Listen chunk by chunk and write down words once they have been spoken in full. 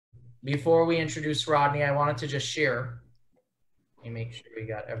before we introduce Rodney, I wanted to just share, let me make sure we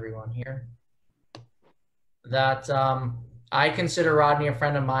got everyone here, that I consider Rodney a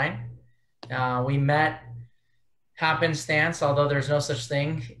friend of mine. We met happenstance, although there's no such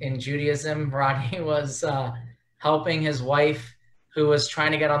thing in Judaism. Rodney was helping his wife, who was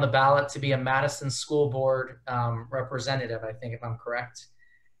trying to get on the ballot to be a Madison School Board representative, I think, if I'm correct.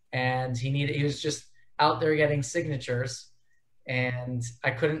 And he was just out there getting signatures, and I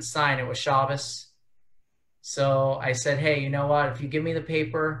couldn't sign. It was Shabbos. So I said, hey, you know what? If you give me the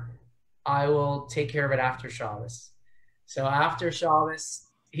paper, I will take care of it after Shabbos. So after Shabbos,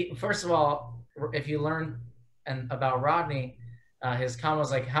 first of all, if you learn about Rodney, his comment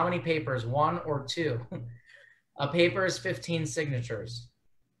was like, how many papers, one or two? A paper is 15 signatures.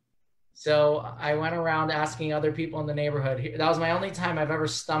 So I went around asking other people in the neighborhood. That was my only time I've ever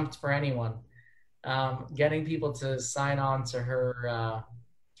stumped for anyone, getting people to sign on to her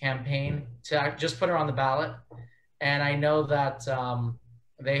campaign to just put her on the ballot. And I know that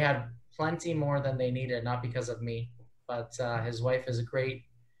they had plenty more than they needed, not because of me, but his wife is a great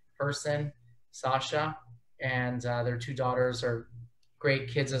person, Sasha, and their two daughters are great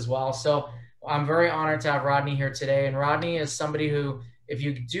kids as well. So I'm very honored to have Rodney here today. And Rodney is somebody who, if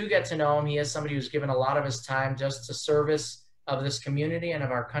you do get to know him, he is somebody who's given a lot of his time just to service of this community and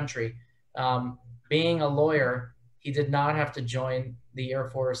of our country. Being a lawyer, he did not have to join the Air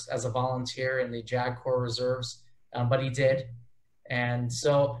Force as a volunteer in the JAG Corps Reserves, but he did. And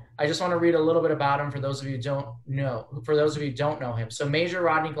so I just want to read a little bit about him for those of you who don't know him. So Major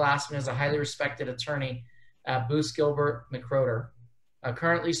Rodney Glassman is a highly respected attorney at Booth Gilbert McCroder.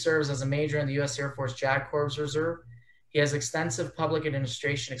 Currently serves as a major in the U.S. Air Force JAG Corps Reserve. He has extensive public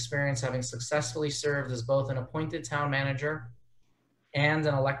administration experience, having successfully served as both an appointed town manager and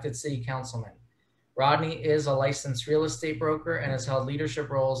an elected city councilman. Rodney is a licensed real estate broker and has held leadership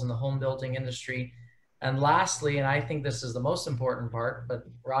roles in the home building industry. And lastly, and I think this is the most important part, but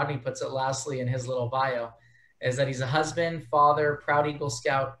Rodney puts it lastly in his little bio, is that he's a husband, father, proud Eagle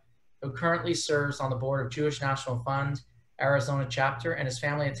Scout, who currently serves on the board of Jewish National Fund, Arizona chapter, and his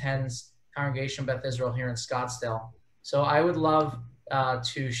family attends Congregation Beth Israel here in Scottsdale. So I would love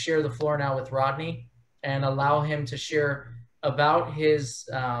to share the floor now with Rodney and allow him to share about his,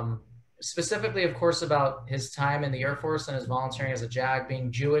 specifically, of course, about his time in the Air Force and his volunteering as a JAG,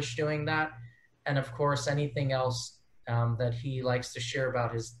 being Jewish doing that, and of course, anything else that he likes to share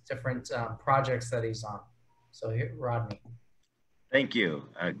about his different projects that he's on. So here, Rodney. Thank you.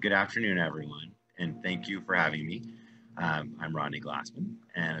 Good afternoon, everyone, and thank you for having me. I'm Rodney Glassman,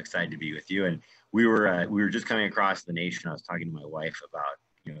 and I'm excited to be with you. And we were just coming across the nation. I was talking to my wife about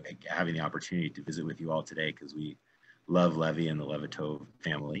having the opportunity to visit with you all today because we love Levi and the Levitov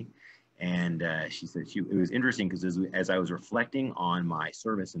family. And she said it was interesting because as I was reflecting on my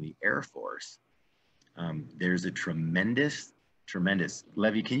service in the Air Force, there's a tremendous.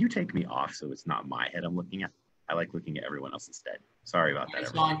 Levi, can you take me off so it's not my head I'm looking at? I like looking at everyone else instead. Sorry about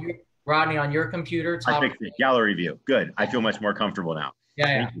that. Rodney, on your computer, I fixed it. Gallery view. Good. I feel much more comfortable now.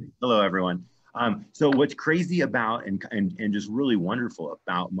 Yeah. Thank you. Hello, everyone. So what's crazy about and just really wonderful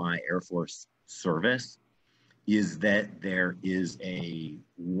about my Air Force service is that there is a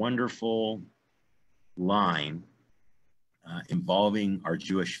wonderful line involving our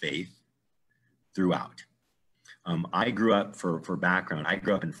Jewish faith throughout. I grew up, for background, I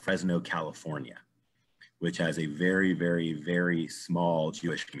grew up in Fresno, California, which has a very, very, very small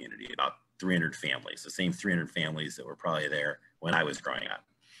Jewish community, about 300 families, the same 300 families that were probably there when I was growing up.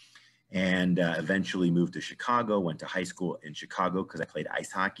 And eventually moved to Chicago, went to high school in Chicago because I played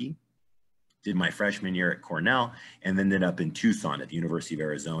ice hockey, did my freshman year at Cornell, and then ended up in Tucson at the University of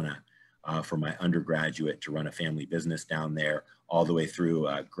Arizona for my undergraduate to run a family business down there, all the way through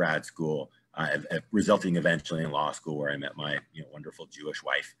grad school, resulting eventually in law school, where I met my wonderful Jewish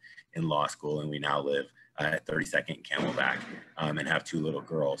wife in law school, and we now live at 32nd Camelback and have two little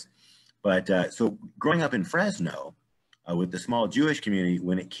girls. But so growing up in Fresno with the small Jewish community,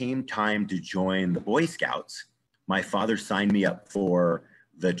 when it came time to join the Boy Scouts, my father signed me up for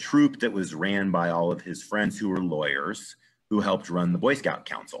the troop that was ran by all of his friends who were lawyers who helped run the Boy Scout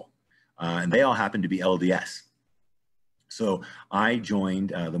Council. And they all happened to be LDS. So I joined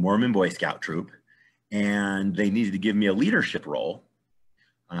the Mormon Boy Scout troop, and they needed to give me a leadership role.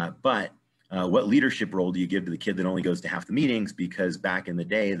 But what leadership role do you give to the kid that only goes to half the meetings? Because back in the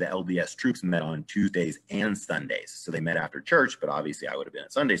day, the LDS troops met on Tuesdays and Sundays. So they met after church, but obviously I would have been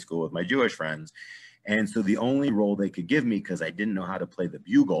at Sunday school with my Jewish friends. And so the only role they could give me, because I didn't know how to play the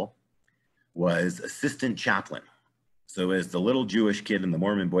bugle, was assistant chaplain. So as the little Jewish kid in the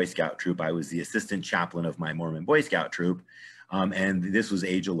Mormon Boy Scout troop, I was the assistant chaplain of my Mormon Boy Scout troop. And this was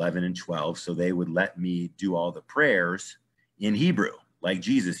age 11 and 12. So they would let me do all the prayers in Hebrew, like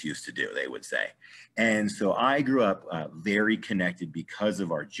Jesus used to do, they would say. And so I grew up very connected because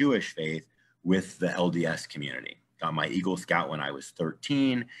of our Jewish faith with the LDS community. Got my Eagle Scout when I was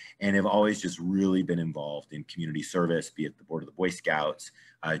 13, and have always just really been involved in community service, be it the board of the Boy Scouts,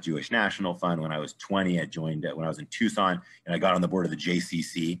 Jewish National Fund. When I was 20, I joined when I was in Tucson, and I got on the board of the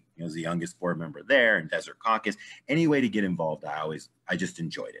JCC. I was the youngest board member there, and Desert Caucus. Any way to get involved, I just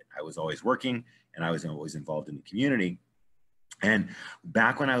enjoyed it. I was always working, and I was always involved in the community. And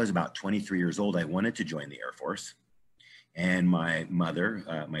back when I was about 23 years old, I wanted to join the Air Force. And my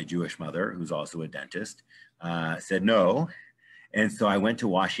mother, my Jewish mother, who's also a dentist, said no. And so I went to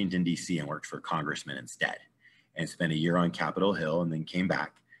Washington, D.C. and worked for a congressman instead, and spent a year on Capitol Hill, and then came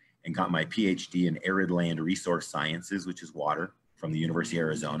back and got my PhD in arid land resource sciences, which is water, from the University of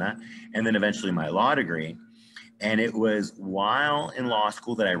Arizona, and then eventually my law degree. And it was while in law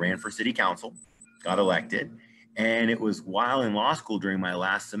school that I ran for city council, got elected. And it was while in law school during my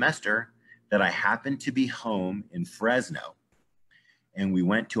last semester that I happened to be home in Fresno. And we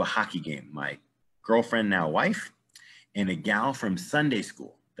went to a hockey game. My girlfriend, now wife, and a gal from Sunday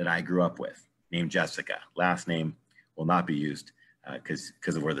school that I grew up with named Jessica. Last name will not be used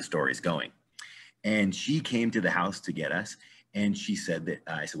because of where the story is going. And she came to the house to get us. And she said that,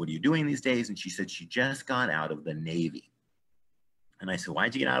 I said, what are you doing these days? And she said she just got out of the Navy. And I said,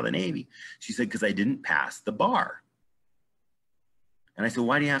 why'd you get out of the Navy? She said, because I didn't pass the bar. And I said,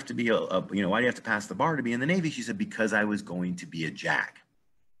 why do you have to be why do you have to pass the bar to be in the Navy? She said, because I was going to be a JAG.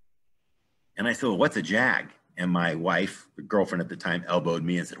 And I said, well, what's a JAG? And my wife, girlfriend at the time, elbowed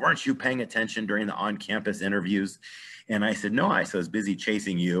me and said, weren't you paying attention during the on-campus interviews? And I said, no, I was busy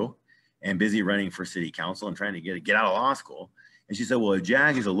chasing you and busy running for city council and trying to get out of law school. And she said, well, a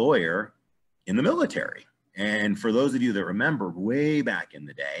JAG is a lawyer in the military. And for those of you that remember, way back in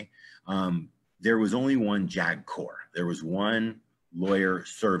the day, there was only one JAG Corps. There was one lawyer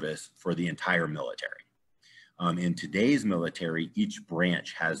service for the entire military. In today's military, each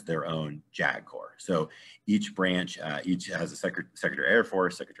branch has their own JAG Corps. So each branch, each has a Secretary of Air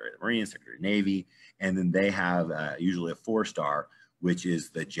Force, Secretary of the Marines, Secretary of Navy, and then they have usually a 4-star, which is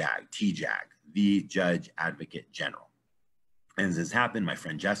the JAG, TJAG, the Judge Advocate General. And as this happened, my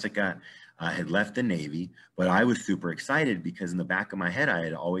friend Jessica had left the Navy, but I was super excited because in the back of my head, I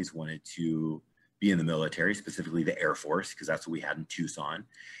had always wanted to be in the military, specifically the Air Force, because that's what we had in Tucson.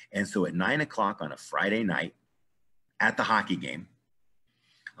 And so at 9 o'clock on a Friday night at the hockey game,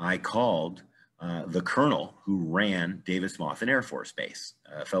 I called the colonel who ran Davis-Monthan Air Force Base,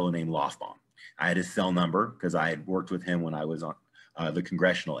 a fellow named Lofbaum. I had his cell number because I had worked with him when I was on the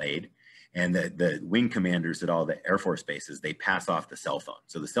congressional aide. And the wing commanders at all the Air Force bases, they pass off the cell phone.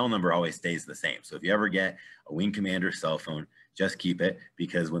 So the cell number always stays the same. So if you ever get a wing commander's cell phone, just keep it,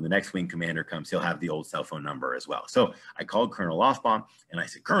 because when the next wing commander comes, he'll have the old cell phone number as well. So I called Colonel Lofbaum and I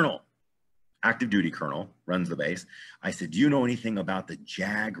said, Colonel, active duty colonel, runs the base. I said, do you know anything about the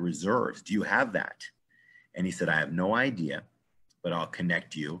JAG reserves? Do you have that? And he said, I have no idea, but I'll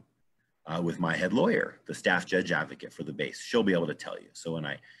connect you with my head lawyer, the staff judge advocate for the base. She'll be able to tell you. So when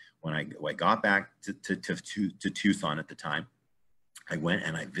I got back to Tucson at the time, I went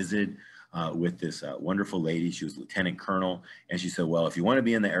and I visited with this wonderful lady. She was lieutenant colonel. And she said, well, if you want to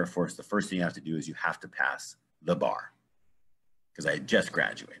be in the Air Force, the first thing you have to do is you have to pass the bar, because I had just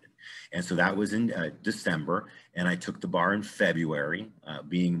graduated. And so that was in December. And I took the bar in February,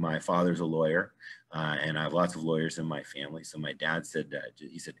 being my father's a lawyer. And I have lots of lawyers in my family. So my dad said,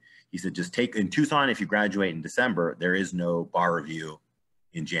 he said, just take in Tucson, if you graduate in December, there is no bar review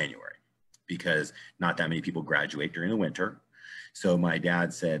in January, because not that many people graduate during the winter. So my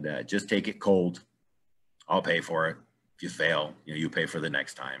dad said, just take it cold. I'll pay for it. If you fail, you pay for the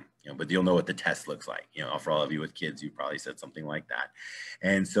next time, but you'll know what the test looks like. For all of you with kids, you probably said something like that.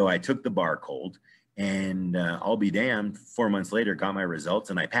 And so I took the bar cold, and I'll be damned, 4 months later, got my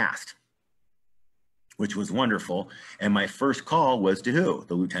results and I passed, which was wonderful. And my first call was to who?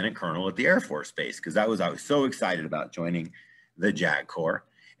 The lieutenant colonel at the Air Force Base, because I was so excited about joining the JAG Corps.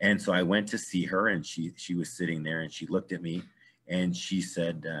 And so I went to see her, and she was sitting there, and she looked at me and she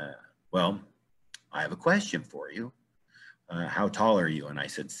said, well, I have a question for you. How tall are you? And I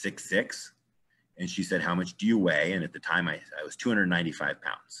said, 6'6". And she said, how much do you weigh? And at the time I was 295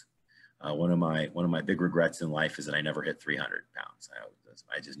 pounds. One of my big regrets in life is that I never hit 300 pounds.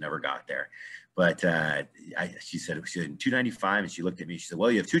 I just never got there. But she said 295, and she looked at me. She said,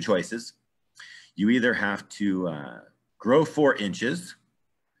 well, you have two choices. You either have to grow 4 inches,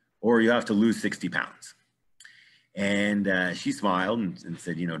 or you have to lose 60 pounds. And she smiled and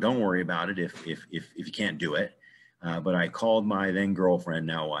said, don't worry about it if you can't do it. But I called my then girlfriend,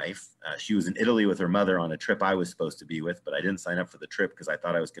 now wife. She was in Italy with her mother on a trip I was supposed to be with, but I didn't sign up for the trip because I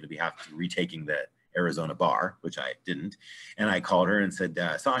thought I was going to have to retaking the Arizona bar, which I didn't. And I called her and said,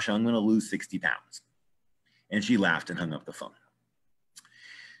 Sasha, I'm going to lose 60 pounds. And she laughed and hung up the phone.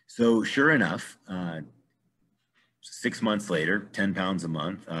 So sure enough, 6 months later, 10 pounds a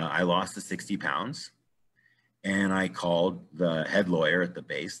month, I lost the 60 pounds. And I called the head lawyer at the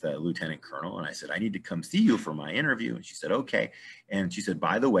base, the lieutenant colonel, and I said, I need to come see you for my interview. And she said, okay. And she said,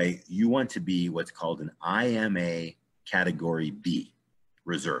 by the way, you want to be what's called an IMA Category B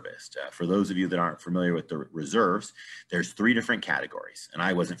reservist. For those of you that aren't familiar with the reserves, there's 3 different categories. And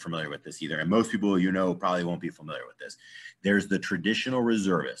I wasn't familiar with this either. And most people you know probably won't be familiar with this. There's the traditional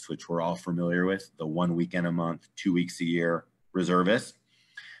reservist, which we're all familiar with, the 1 weekend a month, 2 weeks a year reservist.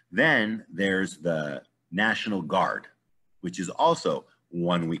 Then there's the National Guard, which is also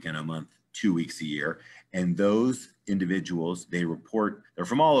 1 weekend a month, 2 weeks a year. And those individuals, they're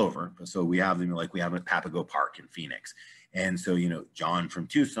from all over. So we have them like we have at Papago Park in Phoenix. And so, you know, John from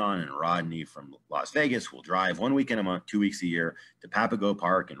Tucson and Rodney from Las Vegas will drive 1 weekend a month, 2 weeks a year to Papago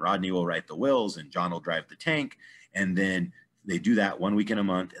Park, and Rodney will write the wills and John will drive the tank. And then they do that 1 weekend a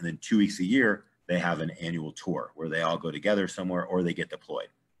month, and then 2 weeks a year, they have an annual tour where they all go together somewhere or they get deployed.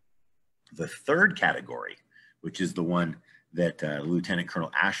 The third category, which is the one that Lieutenant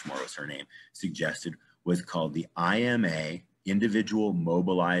Colonel Ashmore was her name, suggested, was called the IMA Individual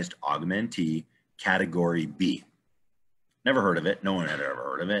Mobilized Augmentee Category B. Never heard of it. No one had ever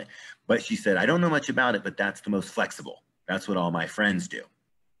heard of it. But she said, I don't know much about it, but that's the most flexible. That's what all my friends do.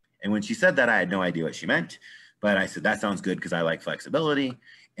 And when she said that, I had no idea what she meant. But I said, that sounds good because I like flexibility.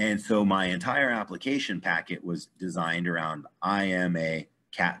 And so my entire application packet was designed around IMA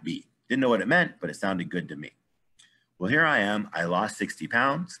Cat B. Didn't know what it meant, but it sounded good to me. Well, here I am. I lost 60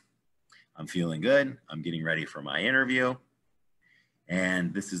 pounds. I'm feeling good. I'm getting ready for my interview.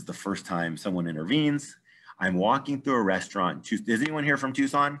 And this is the first time someone intervenes. I'm walking through a restaurant. Is anyone here from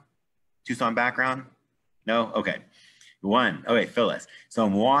Tucson? Tucson background? No? Okay. One. Okay, Phyllis. So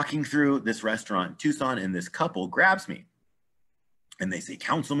I'm walking through this restaurant in Tucson, and this couple grabs me. And they say,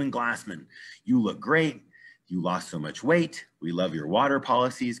 Councilman Glassman, you look great. You lost so much weight. We love your water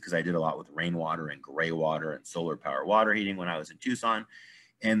policies, because I did a lot with rainwater and gray water and solar power water heating when I was in Tucson.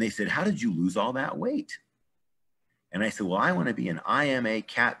 And they said, how did you lose all that weight? And I said, well, I want to be an IMA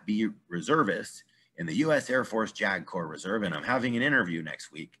Cat B reservist in the U.S. Air Force JAG Corps Reserve, and I'm having an interview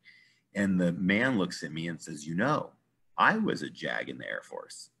next week. And the man looks at me and says, you know, I was a JAG in the Air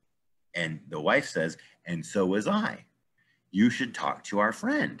Force. And the wife says, and so was I. You should talk to our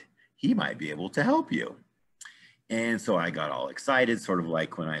friend. He might be able to help you. And so I got all excited, sort of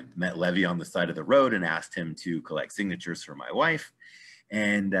like when I met Levy on the side of the road and asked him to collect signatures for my wife.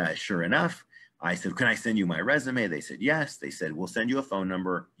 And sure enough, I said, can I send you my resume? They said, yes. They said, we'll send you a phone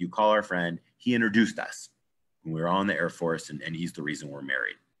number. You call our friend. He introduced us. We were all in the Air Force, and he's the reason we're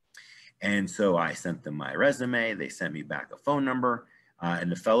married. And so I sent them my resume. They sent me back a phone number.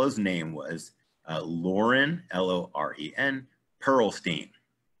 And the fellow's name was Loren, L-O-R-E-N, Pearlstein.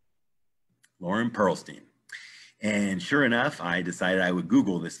 Loren Pearlstein. And sure enough, I decided I would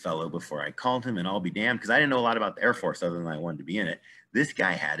Google this fellow before I called him, and I'll be damned, because I didn't know a lot about the Air Force other than I wanted to be in it. This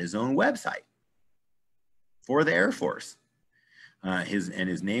guy had his own website for the Air Force.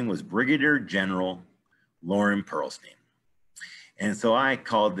 His name was Brigadier General Loren Pearlstein. And so I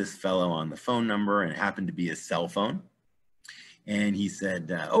called this fellow on the phone number, and it happened to be his cell phone. And he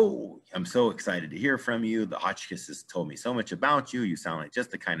said, oh, I'm so excited to hear from you. The Hotchkisses told me so much about you. You sound like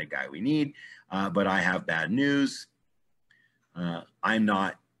just the kind of guy we need. But I have bad news. I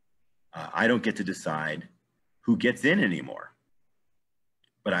don't get to decide who gets in anymore.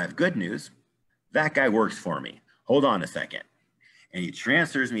 But I have good news. That guy works for me. Hold on a second. And he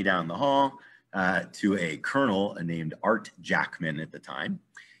transfers me down the hall to a colonel named Art Jackman at the time.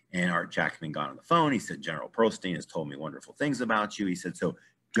 And Art Jackman got on the phone. He said, General Pearlstein has told me wonderful things about you. He said, so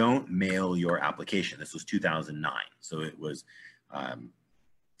don't mail your application. This was 2009. So it was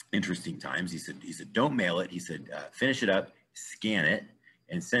interesting times. He said, don't mail it. He said, finish it up, scan it,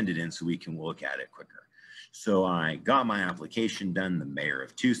 and send it in so we can look at it quicker. So I got my application done. The mayor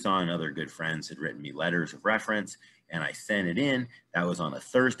of Tucson, other good friends had written me letters of reference, and I sent it in. That was on a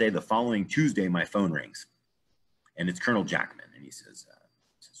Thursday. The following Tuesday, my phone rings, and it's Colonel Jackman. And he says,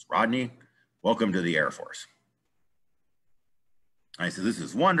 Rodney, welcome to the Air Force. I said, this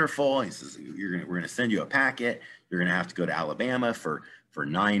is wonderful. He says, we're going to send you a packet. You're going to have to go to Alabama for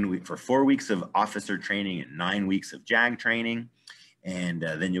 4 weeks of officer training and 9 weeks of JAG training. And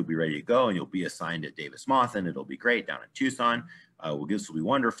then you'll be ready to go, and you'll be assigned at Davis-Monthan. It'll be great down in Tucson. This will be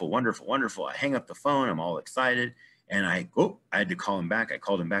wonderful, wonderful, wonderful. I hang up the phone. I'm all excited. And I had to call him back. I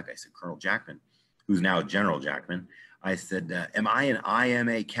called him back. I said, Colonel Jackman, who's now General Jackman. I said, am I an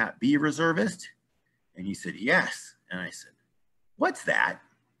IMA Cat B reservist? And he said, yes. And I said, what's that?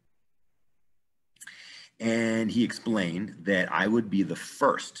 And he explained that I would be the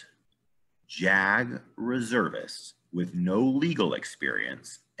first JAG reservist with no legal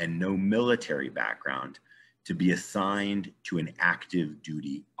experience and no military background to be assigned to an active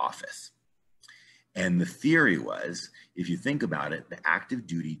duty office. And the theory was, if you think about it, the active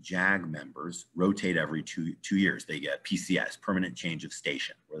duty JAG members rotate every two years. They get PCS, permanent change of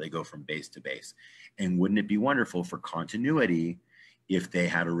station, where they go from base to base. And wouldn't it be wonderful for continuity if they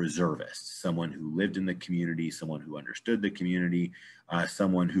had a reservist, someone who lived in the community, someone who understood the community,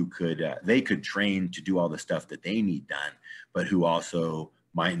 someone who they could train to do all the stuff that they need done, but who also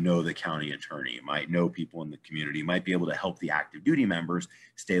might know the county attorney, might know people in the community, might be able to help the active duty members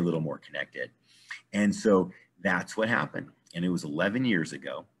stay a little more connected. And so that's what happened. And it was 11 years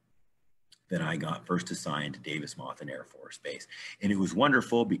ago that I got first assigned to Davis-Monthan Air Force Base. And it was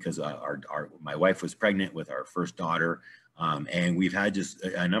wonderful because my wife was pregnant with our first daughter. And we've had just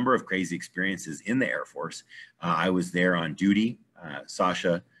a number of crazy experiences in the Air Force. I was there on duty.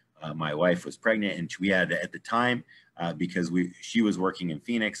 Sasha, my wife, was pregnant, and we had at the time, because she was working in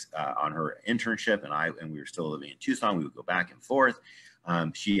Phoenix on her internship, and we were still living in Tucson. We would go back and forth.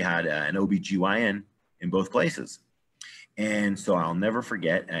 She had an OBGYN in both places. And so I'll never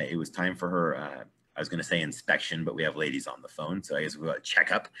forget, it was time for her, I was going to say inspection, but we have ladies on the phone. So I guess we got a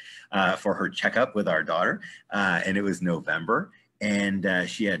checkup for her checkup with our daughter. And it was November, and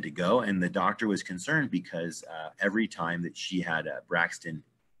she had to go. And the doctor was concerned because every time that she had Braxton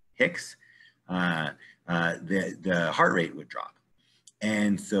Hicks, the heart rate would drop.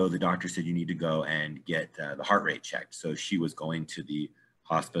 And so the doctor said, you need to go and get the heart rate checked. So she was going to the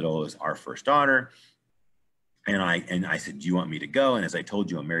hospital as our first daughter. And I said, do you want me to go? And as I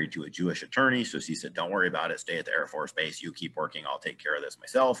told you, I'm married to a Jewish attorney. So she said, don't worry about it. Stay at the Air Force Base. You keep working. I'll take care of this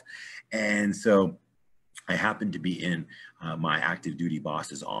myself. And so I happened to be in my active duty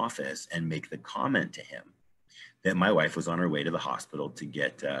boss's office and make the comment to him that my wife was on her way to the hospital to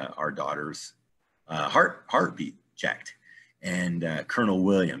get our daughter's heartbeat checked. And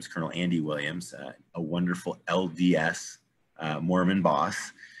Colonel Andy Williams, a wonderful LDS Mormon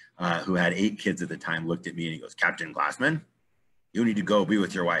boss, who had 8 kids at the time, looked at me and he goes, Captain Glassman, you need to go be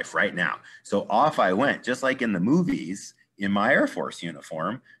with your wife right now. So off I went, just like in the movies, in my Air Force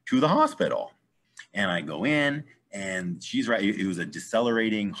uniform, to the hospital. And I go in, and she's right. It was a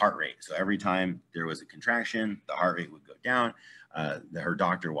decelerating heart rate. So every time there was a contraction, the heart rate would go down. Her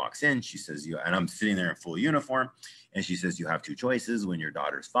doctor walks in. She says, and I'm sitting there in full uniform. And she says, you have 2 choices when your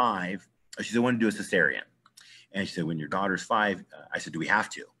daughter's 5. She said, I want to do a cesarean. And she said, when your daughter's 5, I said, do we have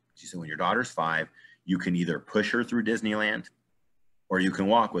to? She said, when your daughter's 5, you can either push her through Disneyland or you can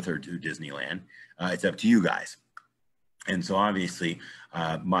walk with her to Disneyland. It's up to you guys. And so obviously,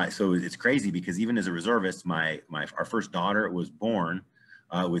 so it's crazy because even as a reservist, our first daughter was born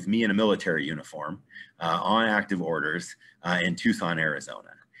with me in a military uniform on active orders in Tucson, Arizona.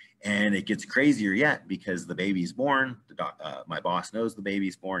 And it gets crazier yet because the baby's born. My boss knows the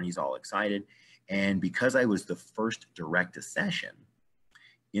baby's born. He's all excited. And because I was the first direct accession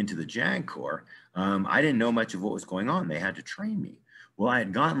into the JAG Corps, I didn't know much of what was going on. They had to train me. Well, I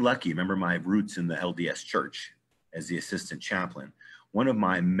had gotten lucky. Remember my roots in the LDS church as the assistant chaplain. One of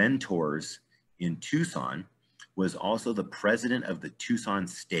my mentors in Tucson was also the president of the Tucson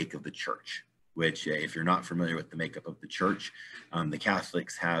stake of the church, which if you're not familiar with the makeup of the church, the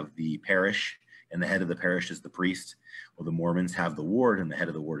Catholics have the parish and the head of the parish is the priest. Well, the Mormons have the ward and the head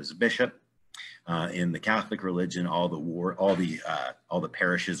of the ward is a bishop. In the Catholic religion, all the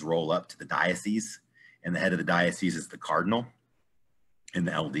parishes roll up to the diocese, and the head of the diocese is the cardinal. In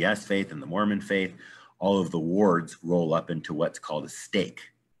the LDS faith and the Mormon faith, all of the wards roll up into what's called a stake.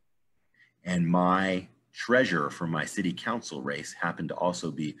 And my treasurer for my city council race happened to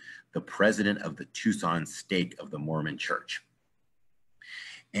also be the president of the Tucson stake of the Mormon church.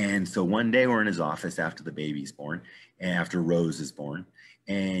 And so one day we're in his office after the baby's born, and after Rose is born,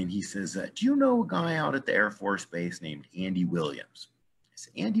 and he says, do you know a guy out at the Air Force Base named Andy Williams? I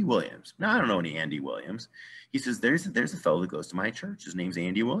said, Andy Williams? No, I don't know any Andy Williams. He says, there's a fellow that goes to my church. His name's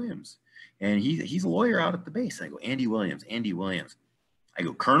Andy Williams. And he's a lawyer out at the base. I go, Andy Williams. I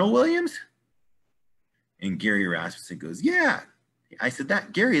go, Colonel Williams? And Gary Rasmussen goes, yeah. I said,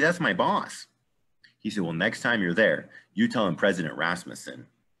 Gary, that's my boss. He said, well, next time you're there, you tell him President Rasmussen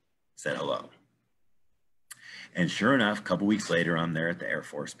said hello. And sure enough, a couple weeks later, I'm there at the Air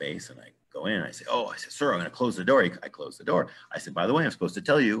Force Base, and I go in. I say, sir, I'm going to close the door. I close the door. I said, by the way, I'm supposed to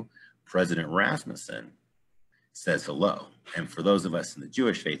tell you, President Rasmussen says hello. And for those of us in the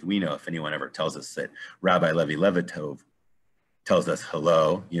Jewish faith, we know if anyone ever tells us that Rabbi Levi Levitov tells us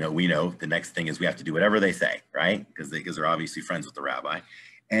hello, you know, we know the next thing is we have to do whatever they say, right? Because they're obviously friends with the rabbi.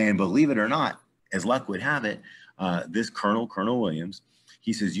 And believe it or not, as luck would have it, this Colonel Williams,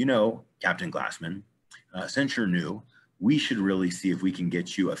 he says, you know, Captain Glassman, since you're new, we should really see if we can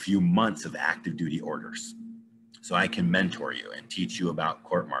get you a few months of active duty orders so I can mentor you and teach you about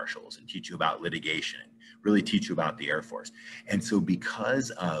court martials and teach you about litigation and really teach you about the Air Force. And so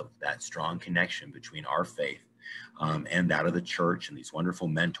because of that strong connection between our faith and that of the church and these wonderful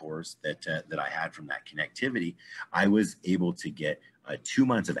mentors that I had from that connectivity, I was able to get 2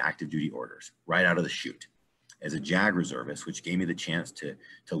 months of active duty orders right out of the chute as a JAG reservist, which gave me the chance to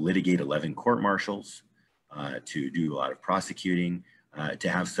litigate 11 court martials, to do a lot of prosecuting, to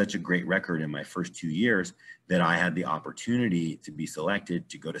have such a great record in my first 2 years that I had the opportunity to be selected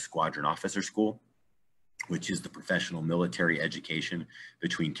to go to Squadron Officer School, which is the professional military education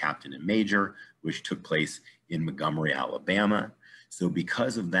between captain and major, which took place in Montgomery, Alabama. So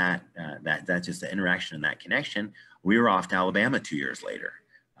because of that, that's just the interaction and that connection, we were off to Alabama 2 years later,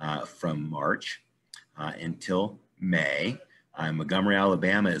 from March until May. Montgomery,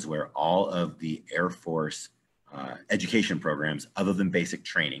 Alabama is where all of the Air Force education programs, other than basic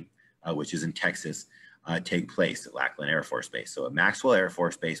training, which is in Texas, take place at Lackland Air Force Base. So at Maxwell Air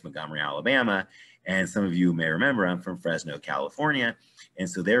Force Base, Montgomery, Alabama. And some of you may remember I'm from Fresno, California. And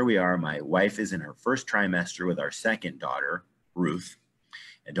so there we are. My wife is in her first trimester with our second daughter, Ruth.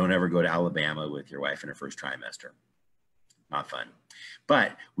 And don't ever go to Alabama with your wife in her first trimester. Not fun.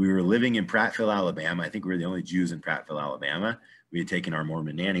 But we were living in Prattville, Alabama. I think we were the only Jews in Prattville, Alabama. We had taken our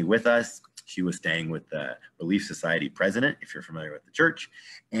Mormon nanny with us. She was staying with the Relief Society president, if you're familiar with the church.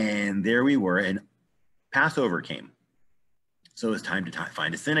 And there we were, and Passover came. So it was time to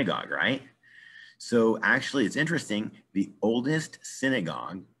find a synagogue, right? So actually, it's interesting. The oldest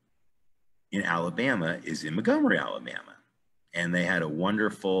synagogue in Alabama is in Montgomery, Alabama. And they had a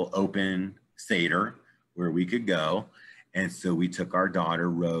wonderful open Seder where we could go. And so we took our daughter,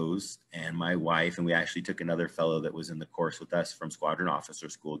 Rose, and my wife, and we actually took another fellow that was in the course with us from Squadron Officer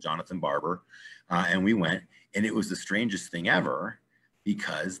School, Jonathan Barber, and we went. And it was the strangest thing ever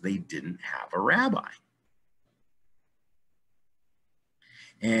because they didn't have a rabbi.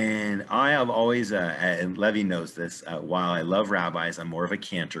 And I have always, and Levy knows this, while I love rabbis, I'm more of a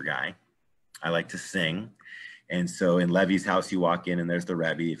cantor guy. I like to sing. And so in Levy's house, you walk in and there's the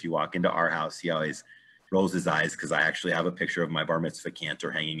Rebbe. If you walk into our house, he always rolls his eyes because I actually have a picture of my bar mitzvah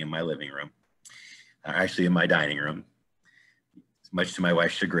cantor hanging in my living room, actually in my dining room, much to my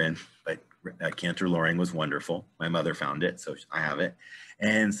wife's chagrin, but cantor Loring was wonderful. My mother found it, so I have it.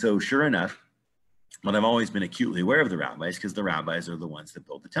 And so sure enough, but I've always been acutely aware of the rabbis because the rabbis are the ones that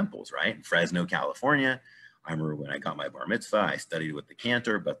build the temples, right? In Fresno, California, I remember when I got my bar mitzvah, I studied with the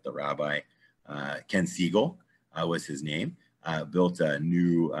cantor, but the rabbi, Ken Siegel was his name, built a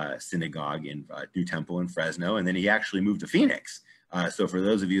new synagogue in new temple in Fresno, and then he actually moved to Phoenix. So for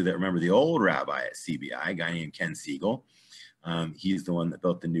those of you that remember the old rabbi at CBI, a guy named Ken Siegel, he's the one that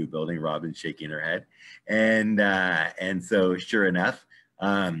built the new building. Robin's shaking her head, and so sure enough,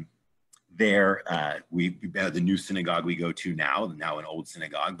 the new synagogue we go to now an old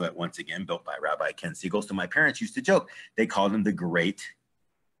synagogue, but once again built by Rabbi Ken Siegel. So my parents used to joke, they called him the great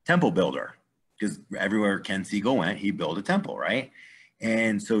temple builder, because everywhere Ken Siegel went, he built a temple, right?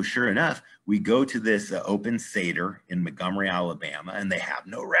 And so sure enough, we go to this open Seder in Montgomery, Alabama, and they have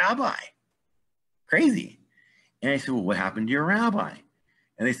no rabbi. Crazy. And I said, well, what happened to your rabbi?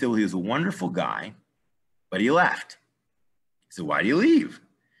 And they said, well, he was a wonderful guy, but he left. I said, why do you leave?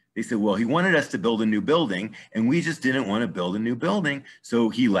 They said, well, he wanted us to build a new building, and we just didn't want to build a new building, so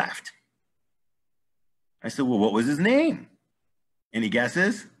he left. I said, well, what was his name? Any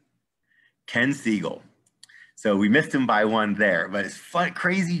guesses? Ken Siegel. So we missed him by one there, but it's fun,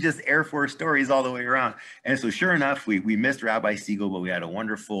 crazy, just Air Force stories all the way around. And so sure enough, we missed Rabbi Siegel, but we had a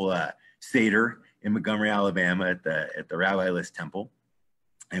wonderful Seder in Montgomery, Alabama at the Rabbi List Temple.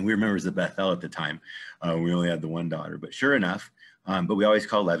 And we remember it was at Bethel at the time. We only had the one daughter, but sure enough, but we always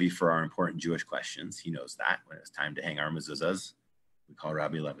call Levy for our important Jewish questions. He knows that when it's time to hang our mezuzahs, we call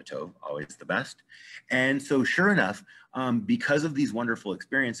Rabbi Levitov, always the best. And so sure enough, because of these wonderful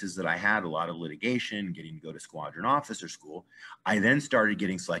experiences that I had, a lot of litigation, getting to go to Squadron Officer School, I then started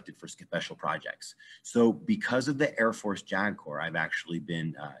getting selected for special projects. So because of the Air Force JAG Corps, I've actually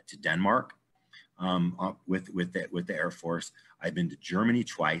been to Denmark with the Air Force. I've been to Germany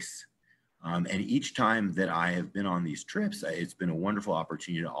twice. And each time that I have been on these trips, it's been a wonderful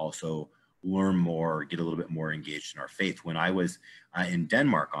opportunity to also learn more, get a little bit more engaged in our faith. When I was in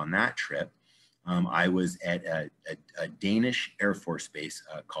Denmark on that trip, I was at a Danish Air Force base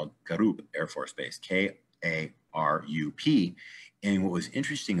called Karup Air Force Base, K-A-R-U-P. And what was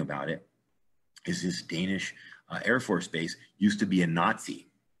interesting about it is this Danish Air Force Base used to be a Nazi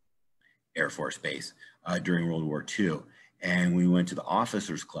Air Force Base during World War II. And when we went to the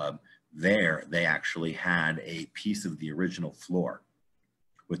Officers Club, there they actually had a piece of the original floor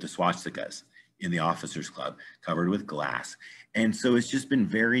with the swastikas in the Officers Club covered with glass. And so it's just been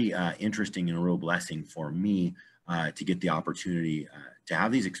very interesting and a real blessing for me to get the opportunity to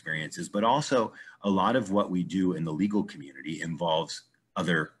have these experiences, but also a lot of what we do in the legal community involves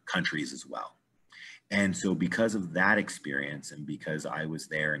other countries as well. And so because of that experience and because I was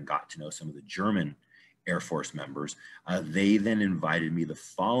there and got to know some of the German Air Force members, they then invited me the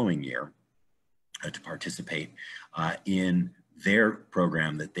following year to participate in their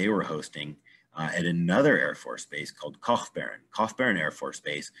program that they were hosting at another Air Force base called Kochbaren. Kochbaren Air Force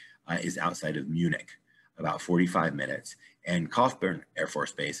Base is outside of Munich, about 45 minutes. And Kochbaren Air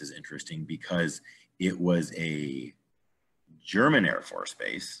Force Base is interesting because it was a German Air Force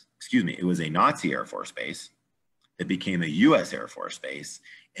Base, excuse me, it was a Nazi Air Force Base that became a US Air Force Base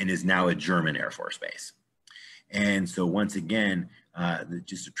and is now a German Air Force Base. And so once again,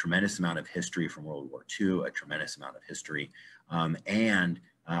 just a tremendous amount of history from World War II, a tremendous amount of history.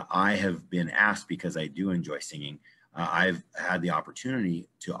 I have been asked, because I do enjoy singing, I've had the opportunity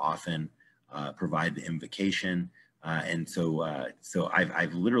to often provide the invocation. So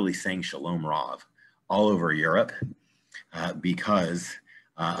I've literally sang Shalom Rav all over Europe because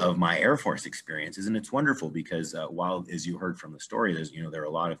of my Air Force experiences. And it's wonderful because while, as you heard from the story, there's, there are a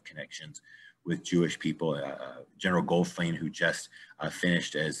lot of connections with Jewish people. General Goldfein, who just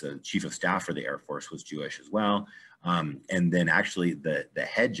finished as a chief of staff for the Air Force, was Jewish as well. And then actually the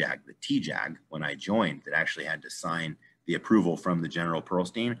head JAG, the TJAG, when I joined, that actually had to sign the approval from the General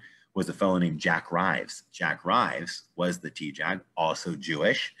Pearlstein, was a fellow named Jack Rives. Jack Rives was the TJAG, also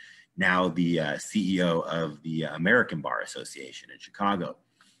Jewish, now the CEO of the American Bar Association in Chicago,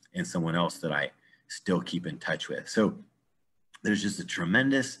 and someone else that I still keep in touch with. So there's just a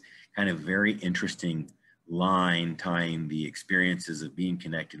tremendous kind of very interesting line tying the experiences of being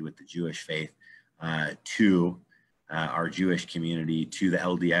connected with the Jewish faith to our Jewish community, to the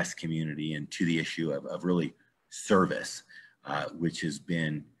LDS community, and to the issue of really service, which has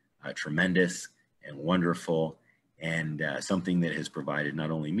been tremendous and wonderful, and something that has provided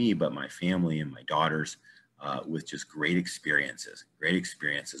not only me, but my family and my daughters with just great experiences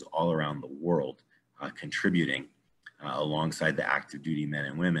all around the world, contributing alongside the active duty men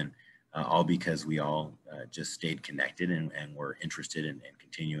and women, all because we all just stayed connected and were interested in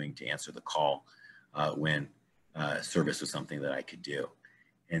continuing to answer the call when service was something that I could do.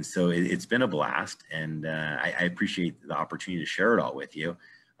 And so it's been a blast, and I appreciate the opportunity to share it all with you.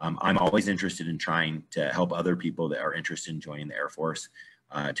 I'm always interested in trying to help other people that are interested in joining the Air Force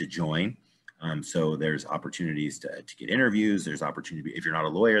to join. So there's opportunities to get interviews. There's opportunity, if you're not a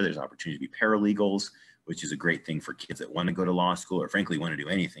lawyer, there's opportunity to be paralegals, which is a great thing for kids that want to go to law school or frankly want to do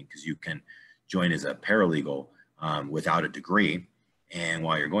anything, because you can join as a paralegal without a degree. And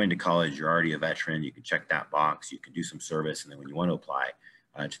while you're going to college, you're already a veteran. You can check that box. You can do some service. And then when you want to apply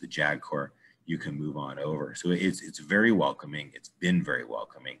to the JAG Corps, you can move on over. So it's very welcoming. It's been very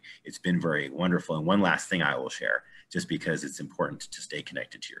welcoming. It's been very wonderful. And one last thing I will share, just because it's important to stay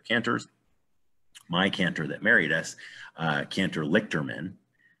connected to your cantors. My cantor that married us, Cantor Lichterman,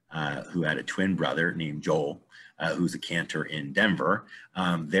 who had a twin brother named Joel, who's a cantor in Denver.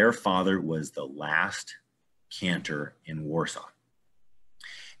 Their father was the last cantor in Warsaw.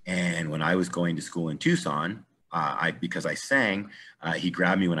 And when I was going to school in Tucson, because I sang, he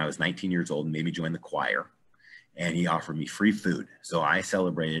grabbed me when I was 19 years old and made me join the choir, and he offered me free food. So I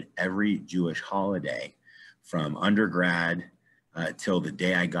celebrated every Jewish holiday from undergrad till the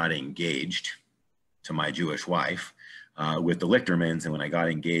day I got engaged to my Jewish wife with the Lichtermans. And when I got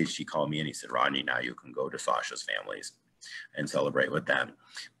engaged, he called me and he said, "Rodney, now you can go to Sasha's families and celebrate with them."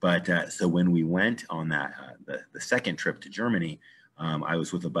 But so when we went on that, the second trip to Germany, I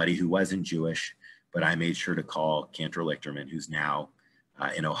was with a buddy who wasn't Jewish, but I made sure to call Cantor Lichterman, who's now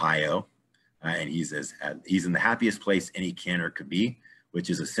in Ohio. And he's in the happiest place any cantor could be, which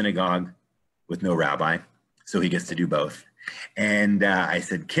is a synagogue with no rabbi. So he gets to do both. And I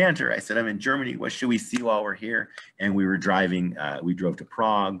said, "Cantor," I said, "I'm in Germany. What should we see while we're here?" And we were driving. We drove to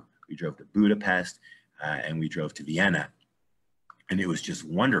Prague, we drove to Budapest, and we drove to Vienna. And it was just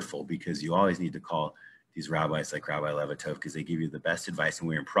wonderful, because you always need to call these rabbis like Rabbi Levatov, because they give you the best advice. And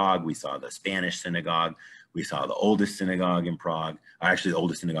we were in Prague. We saw the Spanish synagogue. We saw the oldest synagogue in Prague, actually the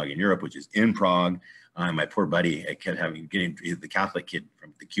oldest synagogue in Europe, which is in Prague. My poor buddy kept getting the Catholic kid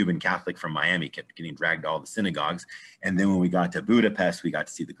from the Cuban Catholic from Miami kept getting dragged to all the synagogues. And then when we got to Budapest, we got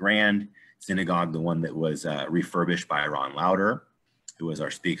to see the Grand Synagogue, the one that was refurbished by Ron Lauder, who was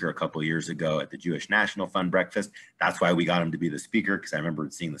our speaker a couple of years ago at the Jewish National Fund breakfast. That's why we got him to be the speaker, because I remember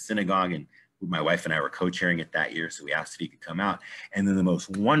seeing the synagogue, and my wife and I were co-chairing it that year, so we asked if he could come out. And then the most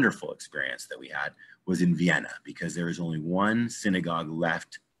wonderful experience that we had was in Vienna, because there was only one synagogue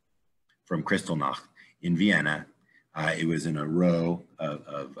left from Kristallnacht in Vienna. It was in a row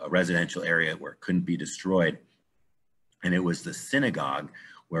of a residential area where it couldn't be destroyed. And it was the synagogue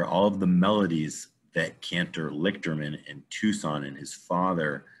where all of the melodies that Cantor Lichterman in Tucson and his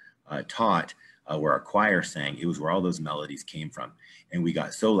father taught, where our choir sang, it was where all those melodies came from. And we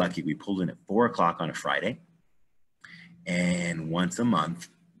got so lucky, we pulled in at 4 o'clock on a Friday. And once a month,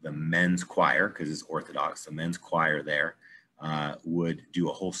 the men's choir, because it's Orthodox, the men's choir there would do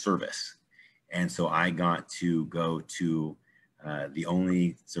a whole service. And so I got to go to the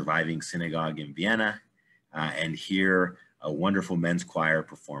only surviving synagogue in Vienna and hear a wonderful men's choir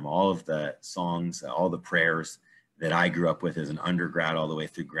perform all of the songs, all the prayers that I grew up with as an undergrad all the way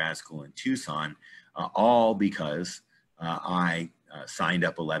through grad school in Tucson, all because I signed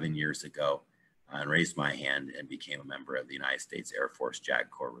up 11 years ago and raised my hand and became a member of the United States Air Force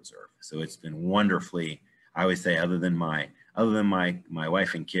JAG Corps Reserve. So it's been wonderfully, I always say, other than my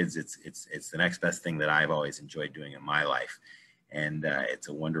wife and kids, it's the next best thing that I've always enjoyed doing in my life. And it's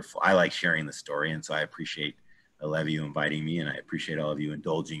a wonderful, I like sharing the story. And so I appreciate you inviting me, and I appreciate all of you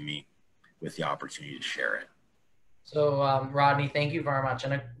indulging me with the opportunity to share it. So Rodney, thank you very much.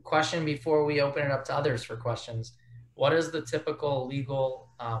 And a question before we open it up to others for questions. What is the typical legal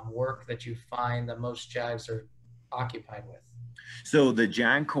work that you find that most JAGs are occupied with? So the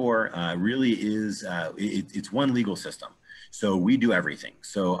JAG Corps really is, it's one legal system. So we do everything.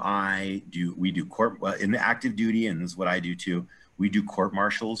 So we do court, in the active duty, and this is what I do too, we do court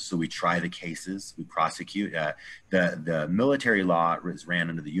martials. So we try the cases, we prosecute. The military law is ran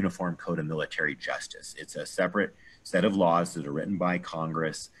under the Uniform Code of Military Justice. It's a separate set of laws that are written by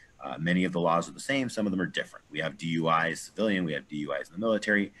Congress. Many of the laws are the same, some of them are different. We have DUIs civilian, we have DUIs in the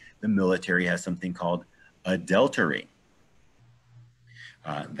military. The military has something called adultery.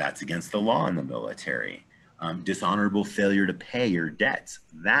 That's against the law in the military. Dishonorable failure to pay your debts,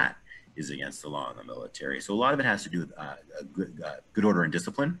 that is against the law in the military. So a lot of it has to do with good order and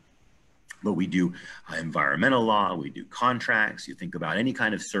discipline. But we do environmental law, we do contracts. You think about any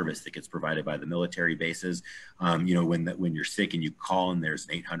kind of service that gets provided by the military bases. You know, when you're sick and you call and there's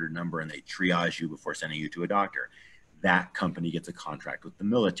an 800 number and they triage you before sending you to a doctor, that company gets a contract with the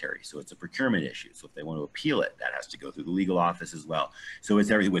military. So it's a procurement issue. So if they want to appeal it, that has to go through the legal office as well. So it's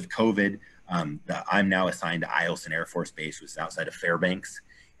everything with COVID. I'm now assigned to Eielson Air Force Base, which is outside of Fairbanks.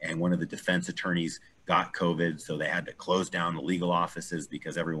 And one of the defense attorneys got COVID, so they had to close down the legal offices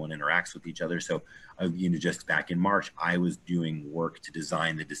because everyone interacts with each other. So, you know, just back in March, I was doing work to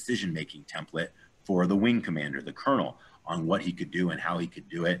design the decision-making template for the wing commander, the colonel, on what he could do and how he could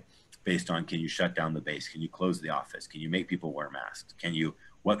do it based on, can you shut down the base? Can you close the office? Can you make people wear masks?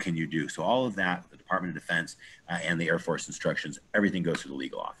 What can you do? So all of that, the Department of Defense and the Air Force instructions, everything goes through the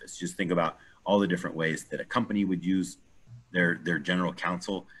legal office. Just think about all the different ways that a company would use their general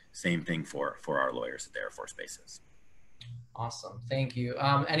counsel. Same thing for our lawyers at the Air Force bases. Awesome. Thank you.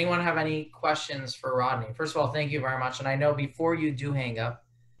 Anyone have any questions for Rodney? First of all, thank you very much. And I know before you do hang up,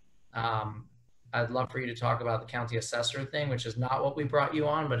 I'd love for you to talk about the county assessor thing, which is not what we brought you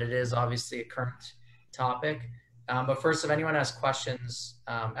on, but it is obviously a current topic. But first, if anyone has questions,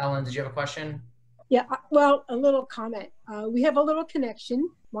 Ellen, did you have a question? Yeah, well, a little comment. We have a little connection.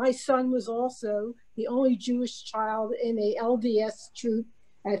 My son was also the only Jewish child in a LDS troop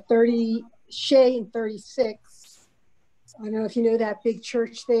at Shea and 36. I don't know if you know that big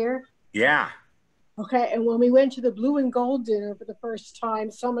church there. Yeah. Okay, and when we went to the blue and gold dinner for the first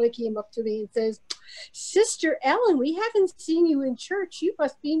time, somebody came up to me and says, "Sister Ellen, we haven't seen you in church. You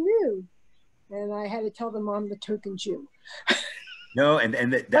must be new." And I had to tell them I'm the token Jew. No, and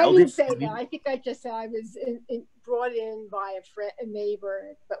the I didn't say that. I think I just said I was brought in by a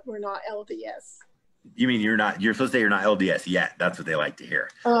neighbor, but we're not LDS. You mean you're supposed to say you're not LDS yet? That's what they like to hear.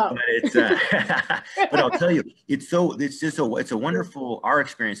 Oh. But it's, but I'll tell you, it's a wonderful, our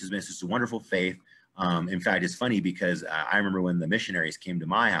experience has been, it's just a wonderful faith. In fact, it's funny because I remember when the missionaries came to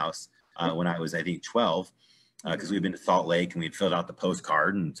my house when I was, I think, 12, because we'd been to Salt Lake and we'd filled out the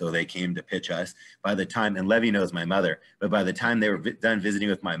postcard. And so they came to pitch us. By the time, and Levy knows my mother, but by the time they were done visiting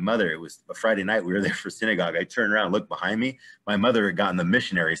with my mother, it was a Friday night, we were there for synagogue. I turned around and looked behind me. My mother had gotten the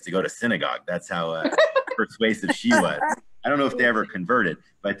missionaries to go to synagogue. That's how persuasive she was. I don't know if they ever converted,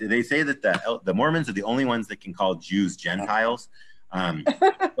 but they say that the Mormons are the only ones that can call Jews Gentiles.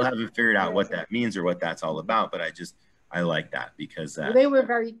 Still haven't figured out what that means or what that's all about, but I like that because they were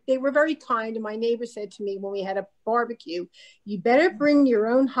very kind. And my neighbor said to me when we had a barbecue, "You better bring your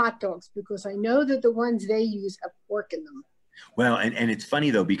own hot dogs because I know that the ones they use have pork in them." Well, and it's funny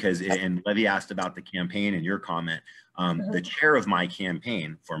though, because, and Levy asked about the campaign and your comment, the chair of my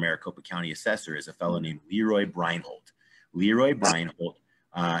campaign for Maricopa County Assessor is a fellow named Leroy Breinholt. Leroy Breinholt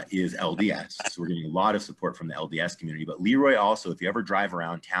is LDS. So we're getting a lot of support from the LDS community, but Leroy also, if you ever drive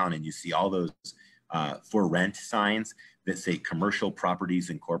around town and you see all those for rent signs that say Commercial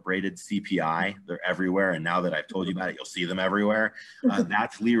Properties Incorporated, CPI, they're everywhere. And now that I've told you about it, you'll see them everywhere.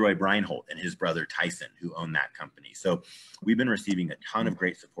 That's Leroy Breinholt and his brother Tyson, who own that company. So we've been receiving a ton of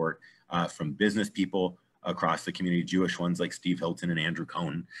great support from business people across the community, Jewish ones like Steve Hilton and Andrew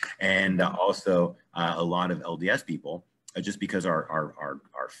Cohn, and also a lot of LDS people, just because our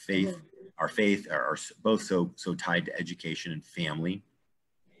faith are both so tied to education and family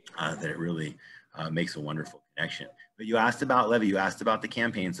that it really makes a wonderful connection. But you asked about, Levy, you asked about the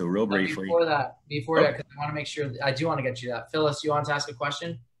campaign. So real briefly. Before that, because I want to make sure, I do want to get you that. Phyllis, you want to ask a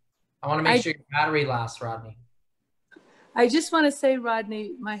question? I want to make sure your battery lasts, Rodney. I just want to say,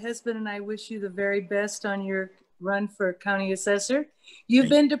 Rodney, my husband and I wish you the very best on your run for county assessor. You've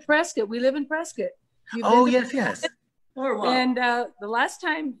been to Prescott. We live in Prescott. Yes. And the last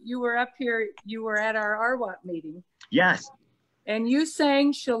time you were up here, you were at our RWAP meeting. Yes. And you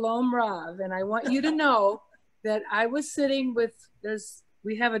sang Shalom Rav. And I want you to know that I was sitting with,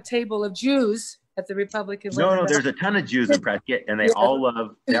 we have a table of Jews at the Republican. No, there's a ton of Jews in Prescott, and they all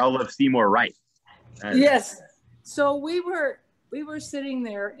love Seymour Wright. Yes. So we were sitting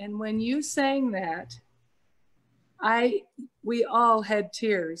there, and when you sang that, we all had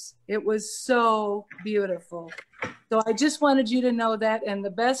tears. It was so beautiful. So I just wanted you to know that, and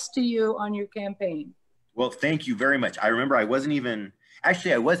the best to you on your campaign. Well, thank you very much. I remember I wasn't even,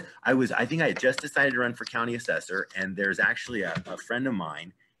 actually I think I had just decided to run for county assessor, and there's actually a friend of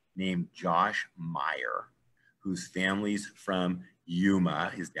mine named Josh Meyer, whose family's from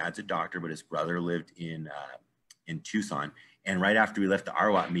Yuma. His dad's a doctor, but his brother lived in Tucson. And right after we left the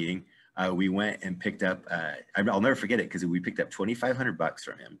RWAP meeting, we went and picked up, I'll never forget it because we picked up $2,500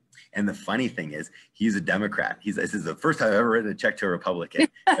 from him. And the funny thing is, he's a Democrat. This is the first time I've ever written a check to a Republican.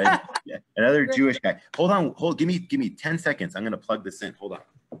 Another Jewish guy. Give me 10 seconds. I'm going to plug this in. Hold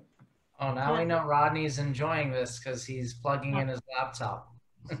on. Oh, now we know Rodney's enjoying this because he's plugging in his laptop.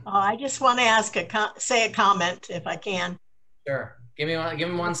 I just want to say a comment if I can. Sure. Give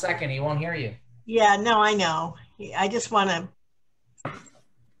him 1 second. He won't hear you. Yeah, no, I know. I just want to.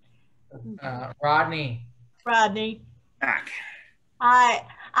 Rodney. Back.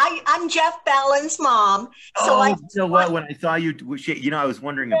 I'm Jeff Ballin's mom. So you know what? When I saw you, I was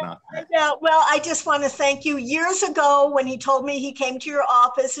wondering about that. Yeah, well, I just want to thank you. Years ago, when he told me he came to your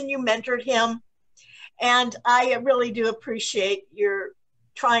office and you mentored him, and I really do appreciate your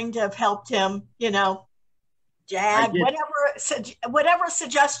trying to have helped him. JAG, whatever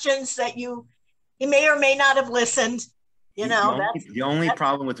suggestions that he may or may not have listened. The only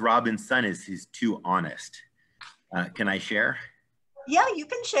problem with Robin's son is he's too honest. Can I share? Yeah, you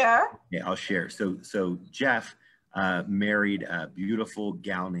can share. Yeah, I'll share. So Jeff married a beautiful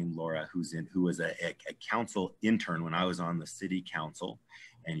gal named Laura, who was a council intern when I was on the city council,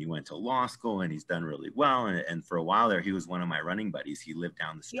 and he went to law school and he's done really well. And for a while there, he was one of my running buddies. He lived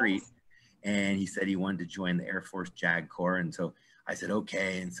down the street, and he said he wanted to join the Air Force JAG Corps, and so I said,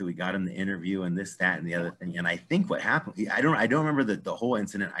 okay. And so we got him the interview and this, that, and the other thing. And I think what happened, I don't remember the whole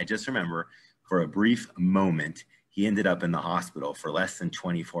incident. I just remember for a brief moment, he ended up in the hospital for less than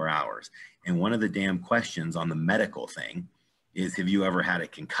 24 hours. And one of the damn questions on the medical thing is, have you ever had a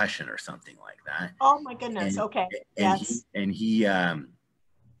concussion or something like that? Oh my goodness. Okay. Yes.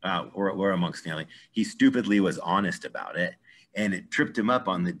 We're amongst family. He stupidly was honest about it, and it tripped him up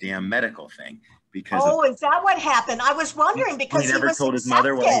on the damn medical thing. Because is that what happened? I was wondering because he never told his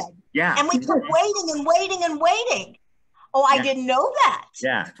mother what. And we kept waiting and waiting and waiting. Oh, I didn't know that.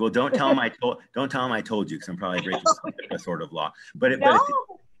 Yeah. Well, don't tell him I told you, because I'm probably breaking some sort of law. But at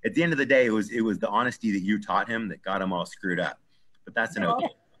the end of the day, it was the honesty that you taught him that got him all screwed up. But that's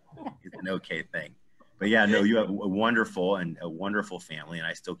it's an okay thing. But yeah, no, you have a wonderful family, and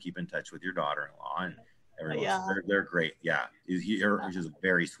I still keep in touch with your daughter-in-law and everyone. Yeah. They're great. Yeah, he's a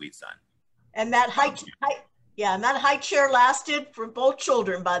very sweet son. And that high chair lasted for both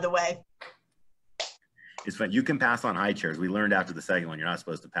children, by the way. It's fun. You can pass on high chairs. We learned after the second one, you're not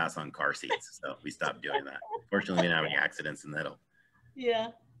supposed to pass on car seats. So we stopped doing that. Fortunately, we didn't have any accidents in the middle. Yeah.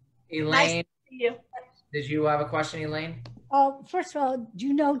 Elaine, nice to see you. Did you have a question, Elaine? Oh, first of all, do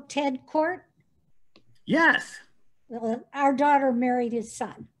you know Ted Court? Yes. Our daughter married his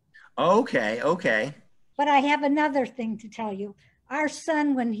son. Okay. Okay. But I have another thing to tell you. Our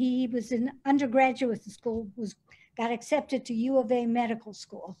son, when he was in undergraduate school, got accepted to U of A medical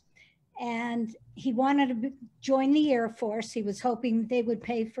school. And he wanted to join the Air Force. He was hoping they would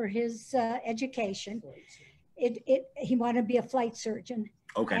pay for his education. He wanted to be a flight surgeon.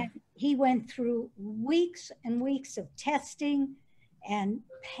 Okay. And he went through weeks and weeks of testing and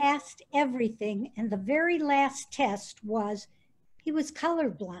passed everything. And the very last test was he was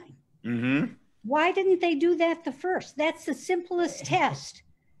colorblind. Mm-hmm. Why didn't they do that the first? That's the simplest test.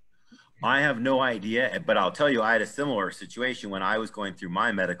 I have no idea, but I'll tell you, I had a similar situation when I was going through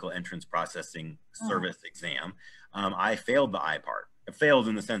my medical entrance processing service exam. I failed the eye part. I failed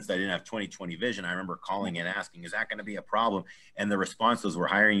in the sense that I didn't have 20/20 vision. I remember calling and asking, is that going to be a problem? And the response was, we're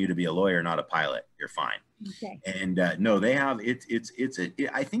hiring you to be a lawyer, not a pilot. You're fine. Okay. And no, they have,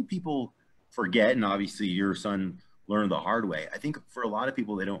 I think people forget, and obviously your son learned the hard way. I think for a lot of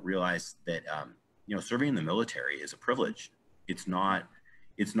people, they don't realize that, serving in the military is a privilege. It's not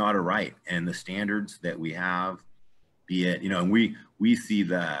a right. And the standards that we have, be it, and we see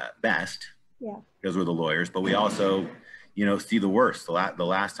the best because we're the lawyers, but we also, see the worst. The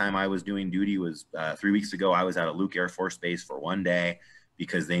last time I was doing duty was 3 weeks ago. I was at Luke Air Force Base for 1 day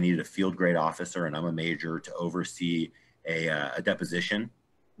because they needed a field grade officer, and I'm a major, to oversee a deposition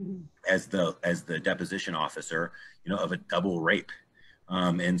as the deposition officer, of a double rape.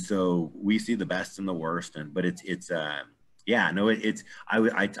 And so we see the best and the worst, but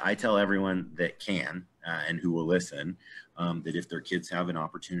I tell everyone that can and who will listen that if their kids have an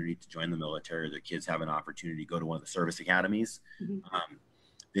opportunity to join the military, or their kids have an opportunity to go to one of the service academies,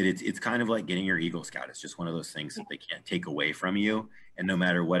 that it's kind of like getting your Eagle Scout. It's just one of those things that they can't take away from you. And no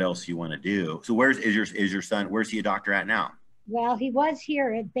matter what else you want to do. So is your son? Where's he a doctor at now? Well, he was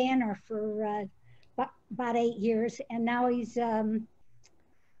here at Banner for about 8 years, and now he's I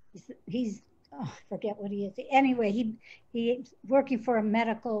forget what he is. Anyway, he's working for a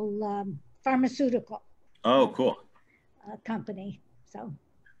medical pharmaceutical. Oh, cool. Company. So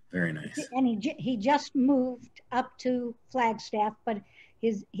very nice. And he just moved up to Flagstaff, but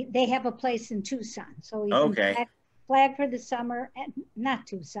they have a place in Tucson. So he's in Flag for the summer, and not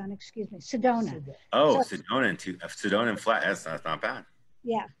Tucson, excuse me, Sedona. Oh, so, Sedona and Flag. That's not bad.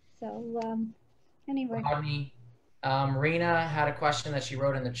 Yeah. So anyway. Rodney, Rena had a question that she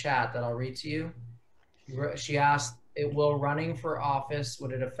wrote in the chat that I'll read to you. She asked, will running for office,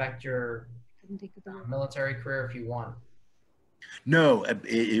 would it affect your military career if you won? No,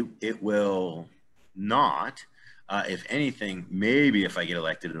 it will not. If anything, maybe if I get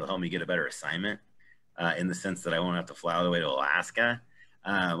elected, it'll help me get a better assignment in the sense that I won't have to fly all the way to Alaska.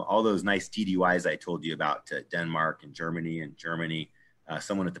 All those nice TDYs I told you about to Denmark and Germany,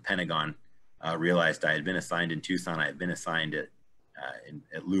 someone at the Pentagon realized I had been assigned in Tucson. I had been assigned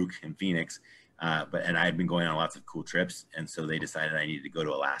at Luke in Phoenix, and I had been going on lots of cool trips. And so they decided I needed to go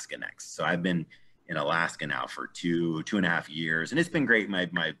to Alaska next. So I've been in Alaska now for two and a half years. And it's been great. My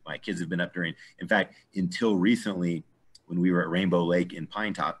kids have been up during, in fact, until recently, when we were at Rainbow Lake in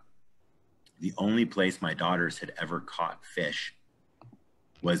Pine Top, the only place my daughters had ever caught fish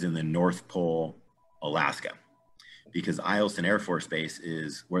was in the North Pole, Alaska. Because Eielson Air Force Base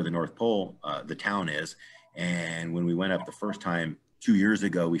is where the North Pole, the town is. And when we went up the first time 2 years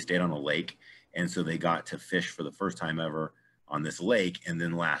ago, we stayed on a lake. And so they got to fish for the first time ever on this lake. And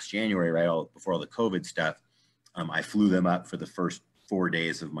then last January, before all the COVID stuff, I flew them up for the first 4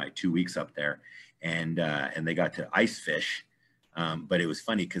 days of my 2 weeks up there. And they got to ice fish. But it was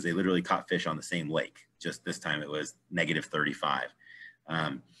funny because they literally caught fish on the same lake. Just this time it was -35.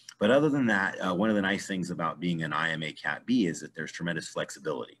 But other than that, one of the nice things about being an IMA Cat B is that there's tremendous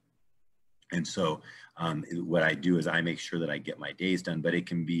flexibility. And so what I do is I make sure that I get my days done, but it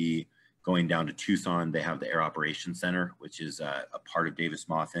can be going down to Tucson. They have the Air Operations Center, which is a part of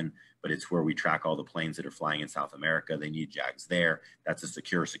Davis-Monthan, but it's where we track all the planes that are flying in South America. They need JAGs there. That's a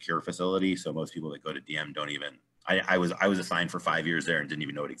secure facility. So most people that go to DM don't even, I was assigned for 5 years there and didn't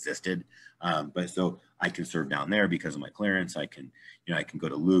even know it existed. But so I can serve down there because of my clearance. I can go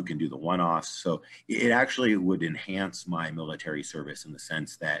to Luke and do the one-offs. So it actually would enhance my military service in the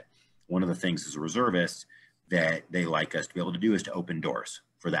sense that one of the things as a reservist that they like us to be able to do is to open doors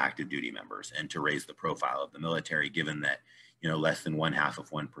for the active duty members and to raise the profile of the military, given that, less than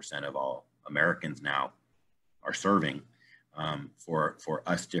 0.5% of all Americans now are serving. For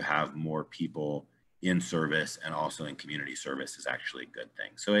us to have more people in service and also in community service is actually a good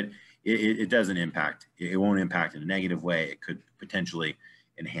thing. So it doesn't impact, it won't impact in a negative way. It could potentially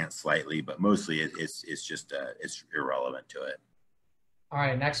enhanced slightly, but mostly it's just it's irrelevant to it. All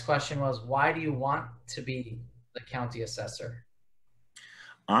right, next question was, why do you want to be the county assessor?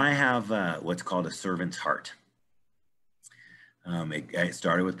 I have what's called a servant's heart. It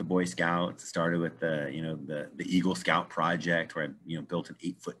started with the Boy Scouts, started with the Eagle Scout project, where I built an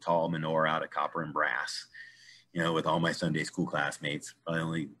 8-foot tall menorah out of copper and brass, with all my Sunday school classmates.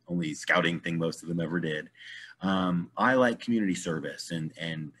 Probably only scouting thing most of them ever did. I like community service,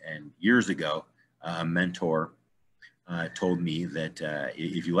 and years ago, a mentor told me that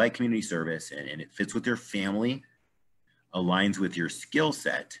if you like community service and it fits with your family, aligns with your skill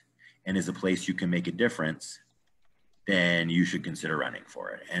set, and is a place you can make a difference, then you should consider running for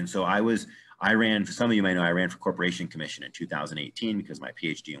it. And so I ran, some of you might know, I ran for Corporation Commission in 2018 because of my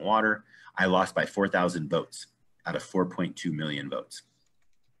PhD in water. I lost by 4,000 votes out of 4.2 million votes,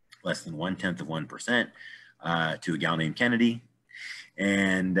 less than 0.1% to a gal named Kennedy.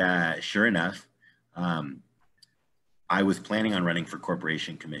 And sure enough, I was planning on running for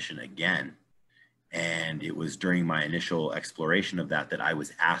Corporation Commission again. And it was during my initial exploration of that I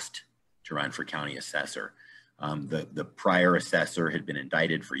was asked to run for county assessor. The prior assessor had been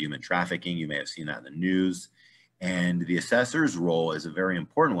indicted for human trafficking. You may have seen that in the news. And the assessor's role is a very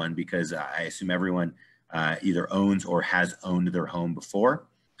important one because I assume everyone either owns or has owned their home before.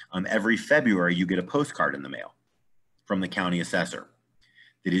 Every February, you get a postcard in the mail from the county assessor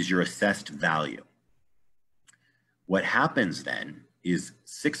that is your assessed value. What happens then is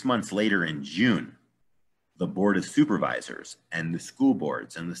 6 months later in June, the Board of Supervisors and the school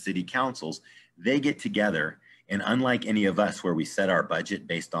boards and the city councils, they get together, and unlike any of us where we set our budget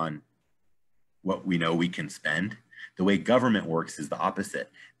based on what we know we can spend, the way government works is the opposite.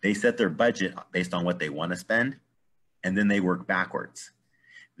 They set their budget based on what they want to spend, and then they work backwards.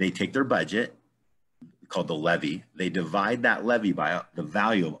 They take their budget, called the levy, they divide that levy by the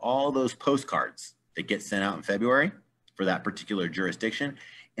value of all those postcards that get sent out in February for that particular jurisdiction,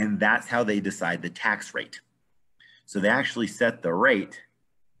 and that's how they decide the tax rate. So they actually set the rate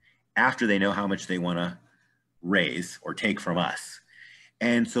after they know how much they want to raise or take from us.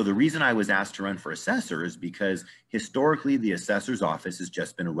 And so the reason I was asked to run for assessor is because historically the assessor's office has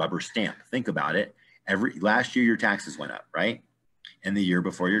just been a rubber stamp. Think about it. Last year your taxes went up, right? And the year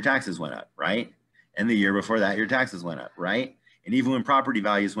before your taxes went up, right? And the year before that your taxes went up, right? And even when property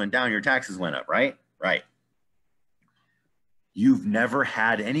values went down, your taxes went up, right? Right. You've never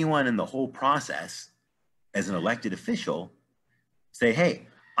had anyone in the whole process as an elected official say, hey,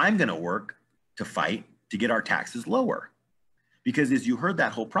 I'm going to work to fight to get our taxes lower. Because as you heard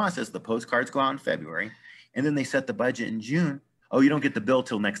that whole process, the postcards go out in February, and then they set the budget in June. Oh, you don't get the bill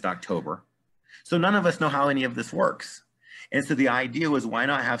till next October. So none of us know how any of this works. And so the idea was, why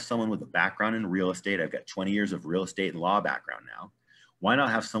not have someone with a background in real estate? I've got 20 years of real estate and law background now. Why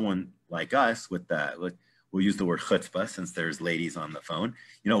not have someone like us with we'll use the word chutzpah since there's ladies on the phone,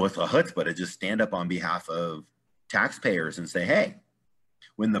 with a chutzpah to just stand up on behalf of taxpayers and say, hey,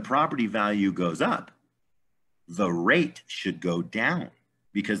 when the property value goes up, the rate should go down,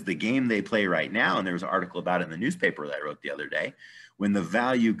 because the game they play right now, and there was an article about it in the newspaper that I wrote the other day, when the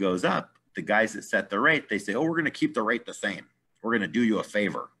value goes up, the guys that set the rate, they say, oh, we're going to keep the rate the same. We're going to do you a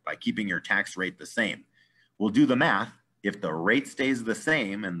favor by keeping your tax rate the same. We'll do the math. If the rate stays the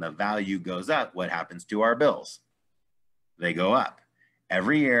same and the value goes up, what happens to our bills? They go up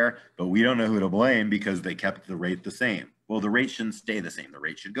every year, but we don't know who to blame because they kept the rate the same. Well, the rate shouldn't stay the same. The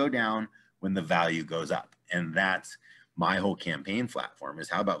rate should go down when the value goes up. And that's my whole campaign platform, is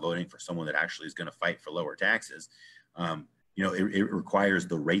how about voting for someone that actually is going to fight for lower taxes? It requires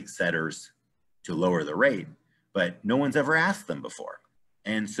the rate setters to lower the rate, but no one's ever asked them before.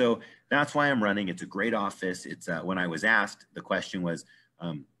 And so that's why I'm running. It's a great office. It's when I was asked, the question was,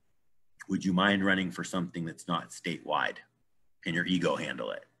 would you mind running for something that's not statewide? Can your ego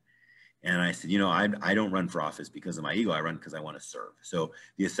handle it? And I said, I don't run for office because of my ego. I run because I want to serve. So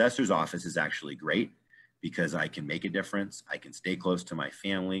the assessor's office is actually great because I can make a difference. I can stay close to my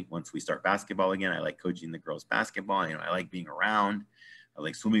family. Once we start basketball again, I like coaching the girls basketball. I like being around. I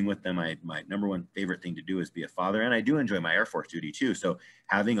like swimming with them. My number one favorite thing to do is be a father. And I do enjoy my Air Force duty too. So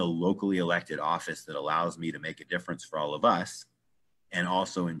having a locally elected office that allows me to make a difference for all of us, and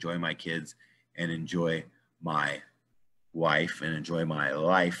also enjoy my kids and enjoy my wife and enjoy my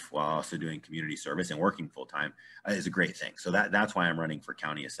life while also doing community service and working full time is a great thing. So that's why I'm running for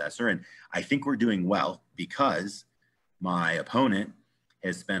county assessor. And I think we're doing well because my opponent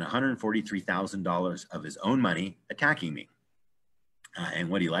has spent $143,000 of his own money attacking me. And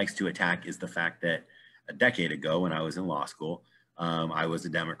what he likes to attack is the fact that a decade ago when I was in law school, I was a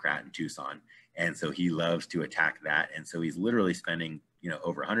Democrat in Tucson. And so he loves to attack that. And so he's literally spending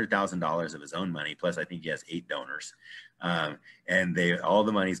over $100,000 of his own money. Plus, I think he has 8 donors. And all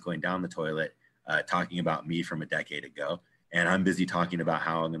the money's going down the toilet, talking about me from a decade ago. And I'm busy talking about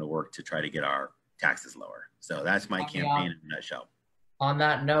how I'm going to work to try to get our taxes lower. So that's my campaign in a nutshell. On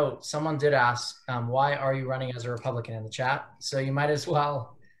that note, someone did ask, why are you running as a Republican in the chat? So you might as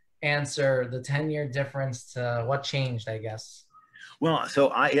well answer the 10-year difference to what changed, I guess. Well,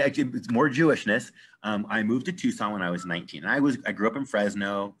 so it's more Jewishness. I moved to Tucson when I was 19. I grew up in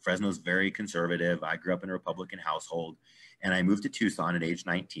Fresno. Fresno's very conservative. I grew up in a Republican household, and I moved to Tucson at age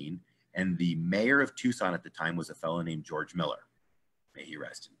 19. And the mayor of Tucson at the time was a fellow named George Miller. May he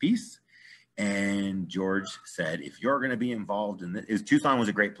rest in peace. And George said, if you're going to be involved in this, Tucson was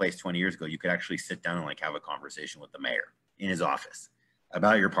a great place 20 years ago. You could actually sit down and like have a conversation with the mayor in his office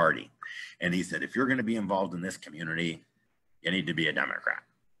about your party. And he said, if you're going to be involved in this community, you need to be a Democrat.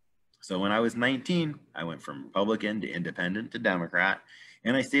 So when I was 19, I went from Republican to Independent to Democrat,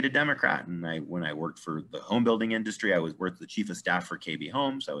 and I stayed a Democrat. And when I worked for the home building industry, I worked the chief of staff for KB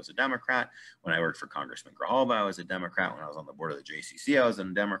Homes. I was a Democrat. When I worked for Congressman Grijalva, I was a Democrat. When I was on the board of the JCC, I was a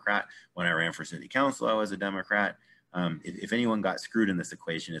Democrat. When I ran for city council, I was a Democrat. If anyone got screwed in this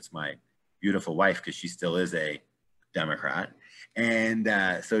equation, it's my beautiful wife, because she still is a Democrat. And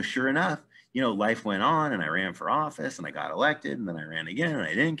so sure enough, life went on, and I ran for office, and I got elected, and then I ran again, and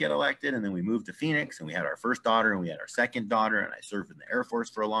I didn't get elected. And then we moved to Phoenix, and we had our first daughter, and we had our second daughter, and I served in the Air Force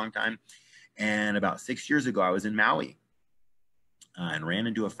for a long time. And about 6 years ago, I was in Maui and ran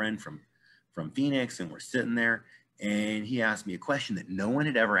into a friend from Phoenix, and we're sitting there, and he asked me a question that no one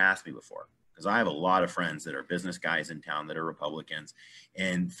had ever asked me before, because I have a lot of friends that are business guys in town that are Republicans.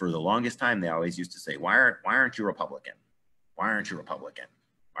 And for the longest time, they always used to say, why aren't you Republican? Why aren't you Republican?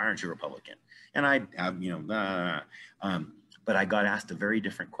 Why aren't you Republican? And I have, but I got asked a very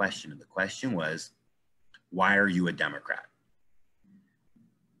different question. And the question was, why are you a Democrat?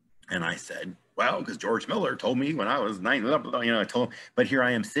 And I said, well, because George Miller told me when I was 9, I told him, but here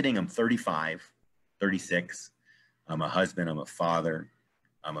I am sitting, I'm 35, 36. I'm a husband, I'm a father.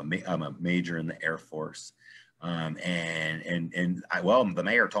 I'm a major in the Air Force. The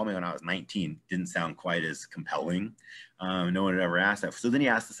mayor told me when I was 19, didn't sound quite as compelling. No one had ever asked that. So then he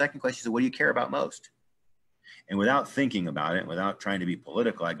asked the second question, he said, what do you care about most? And without thinking about it, without trying to be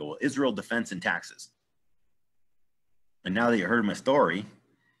political, I go, well, Israel, defense, and taxes. And now that you heard my story,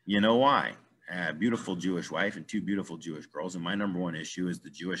 you know why. I have a beautiful Jewish wife and 2 beautiful Jewish girls. And my number 1 issue is the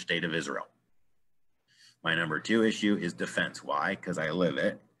Jewish state of Israel. My number 2 issue is defense. Why? Because I live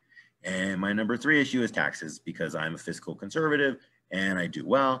it. And my number 3 issue is taxes, because I'm a fiscal conservative and I do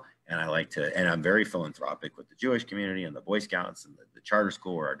well. And and I'm very philanthropic with the Jewish community and the Boy Scouts and the charter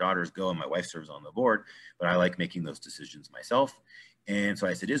school where our daughters go, and my wife serves on the board, but I like making those decisions myself. And so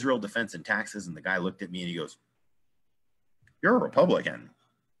I said, Israel, defense, and taxes. And the guy looked at me and he goes, you're a Republican.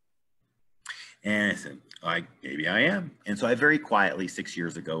 And I said, maybe I am. And so I very quietly 6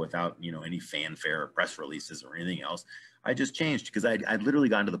 years ago, without any fanfare or press releases or anything else, I just changed, because I'd literally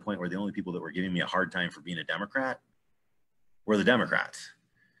gotten to the point where the only people that were giving me a hard time for being a Democrat were the Democrats,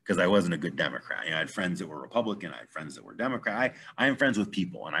 because I wasn't a good Democrat. I had friends that were Republican. I had friends that were Democrat. I am friends with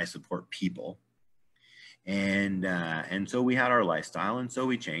people, and I support people. And so we had our lifestyle, and so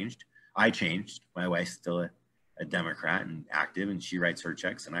we changed. I changed. My wife's still a Democrat and active, and she writes her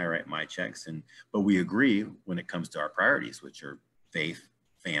checks and I write my checks. But we agree when it comes to our priorities, which are faith,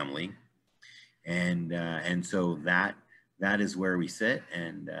 family, and so that is where we sit.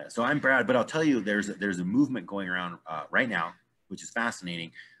 And so I'm proud. But I'll tell you, there's a movement going around right now, which is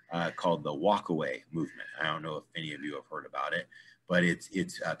fascinating, called the Walkaway movement. I don't know if any of you have heard about it, but it's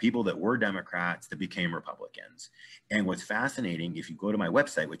people that were Democrats that became Republicans. And what's fascinating, if you go to my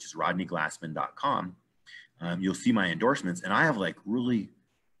website, which is rodneyglassman.com, you'll see my endorsements, and I have like really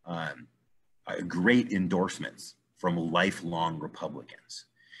great endorsements from lifelong Republicans.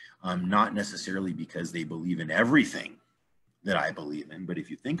 Not necessarily because they believe in everything that I believe in, but if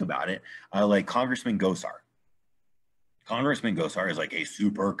you think about it, like Congressman Gosar. Congressman Gosar is like a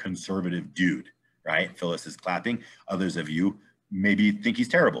super conservative dude, right? Phyllis is clapping. Others of you maybe think he's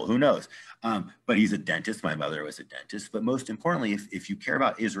terrible, who knows? But he's a dentist. My mother was a dentist. But most importantly, if you care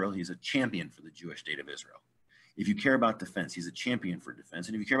about Israel, he's a champion for the Jewish state of Israel. If you care about defense, he's a champion for defense.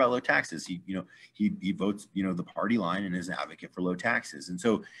 And if you care about low taxes, he votes, the party line and is an advocate for low taxes. And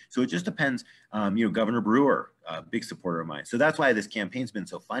so it just depends. Governor Brewer, a big supporter of mine. So that's why this campaign's been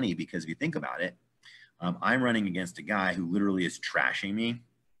so funny, because if you think about it, I'm running against a guy who literally is trashing me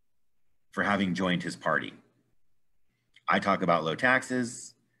for having joined his party. I talk about low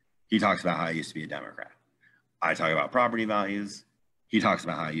taxes. He talks about how I used to be a Democrat. I talk about property values. He talks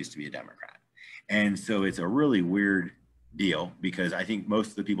about how I used to be a Democrat. And so it's a really weird deal, because I think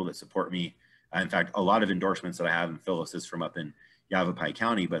most of the people that support me, in fact, a lot of endorsements that I have in Phyllis is from up in Yavapai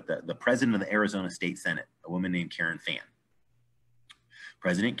County, but the president of the Arizona State Senate, a woman named Karen Fan.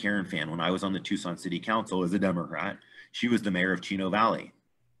 President Karen Fan, when I was on the Tucson City Council as a Democrat, she was the mayor of Chino Valley.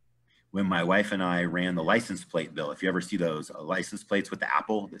 When my wife and I ran the license plate bill, if you ever see those license plates with the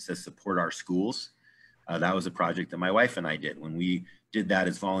apple that says support our schools, that was a project that my wife and I did. When we did that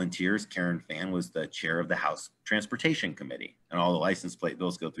as volunteers, Karen Fan was the chair of the House Transportation Committee, and all the license plate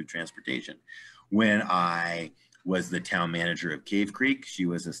bills go through transportation. When I was the town manager of Cave Creek, she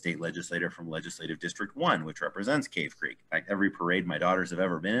was a state legislator from Legislative District 1, which represents Cave Creek. In fact, every parade my daughters have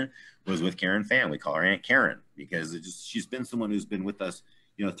ever been in was with Karen Fan. We call her Aunt Karen because she's been someone who's been with us,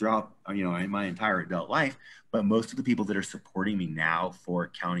 you know, throughout, you know, my entire adult life. But most of the people that are supporting me now for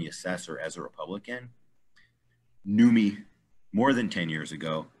county assessor as a Republican knew me more than 10 years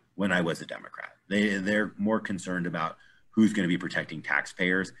ago when I was a Democrat. They're more concerned about who's going to be protecting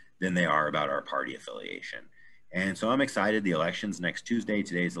taxpayers than they are about our party affiliation. And so I'm excited. The election's next Tuesday.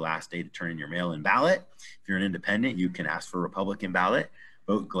 Today is the last day to turn in your mail-in ballot. If you're an independent, you can ask for a Republican ballot.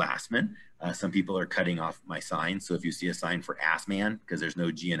 Vote Glassman. Some people are cutting off my signs. So if you see a sign for Ass Man, because there's no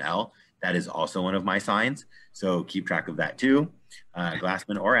G and L, that is also one of my signs. So keep track of that too.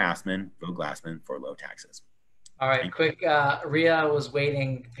 Glassman or Assman, vote Glassman for low taxes. All right, quick. Rhea was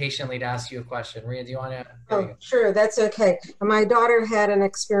waiting patiently to ask you a question. Rhea, do you want to? Oh, sure, that's okay. My daughter had an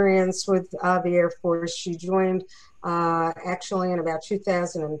experience with the Air Force. She joined actually in about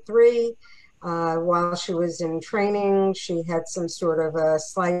 2003. While she was in training, she had some sort of a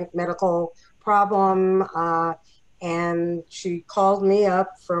slight medical problem, and she called me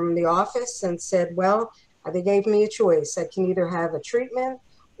up from the office and said, well, they gave me a choice. I can either have a treatment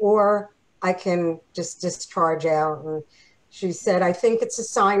or I can just discharge out. And she said, I think it's a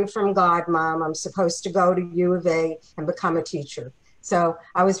sign from God, Mom. I'm supposed to go to U of A and become a teacher. So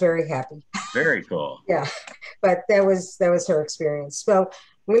I was very happy. Very cool. Yeah, but that was her experience. So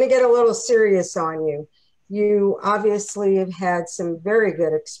I'm going to get a little serious on you. You obviously have had some very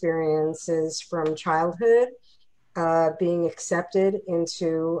good experiences from childhood, being accepted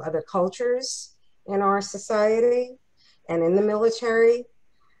into other cultures in our society and in the military.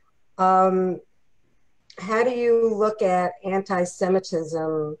 How do you look at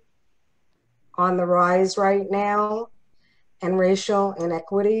anti-Semitism on the rise right now and racial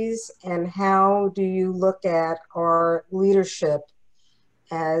inequities? And how do you look at our leadership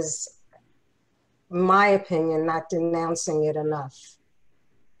as, in my opinion, not denouncing it enough?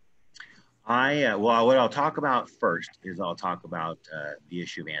 Well, what I'll talk about first is I'll talk about the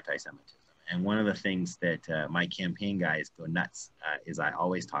issue of anti-Semitism. And one of the things that my campaign guys go nuts is I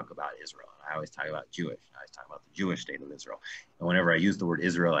always talk about Israel. I always talk about Jewish. I always talk about the Jewish state of Israel. And whenever I use the word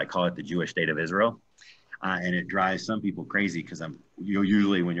Israel, I call it the Jewish state of Israel. And it drives some people crazy because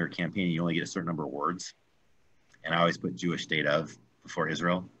usually when you're campaigning, you only get a certain number of words. And I always put Jewish state of before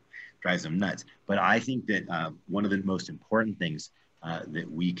Israel. Drives them nuts. But I think that one of the most important things that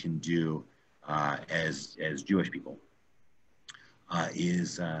we can do as Jewish people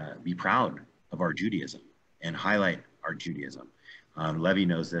is be proud of our Judaism and highlight our Judaism. Levy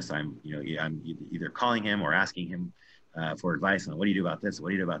knows this. I'm either calling him or asking him for advice on what do you do about this, what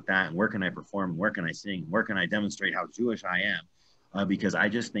do you do about that, and where can I perform, where can I sing, where can I demonstrate how Jewish I am, because I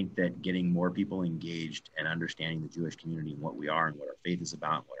just think that getting more people engaged and understanding the Jewish community and what we are and what our faith is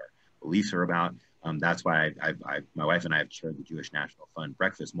about, what our beliefs are about. That's why my wife and I have chaired the Jewish National Fund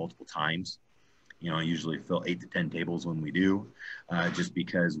breakfast multiple times. I usually fill 8 to 10 tables when we do, just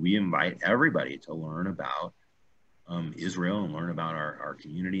because we invite everybody to learn about Israel and learn about our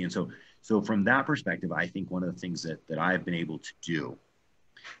community. And so from that perspective, I think one of the things that I've been able to do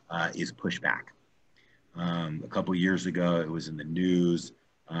is push back. A couple of years ago, it was in the news.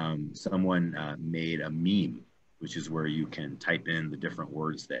 Someone made a meme, which is where you can type in the different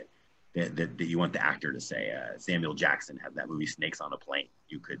words that you want the actor to say. Samuel Jackson had that movie Snakes on a Plane.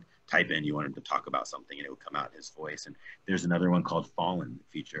 You could type in you want him to talk about something and it would come out in his voice. And there's another one called Fallen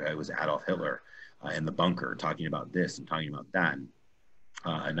feature. It was Adolf Hitler in the bunker talking about this and talking about that. And,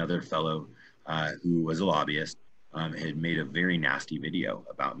 another fellow who was a lobbyist had made a very nasty video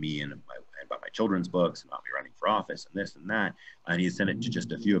about me and about my children's books, about me running for office and this and that. And he had sent it to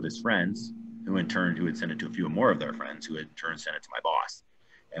just a few of his friends who had sent it to a few more of their friends who had in turn sent it to my boss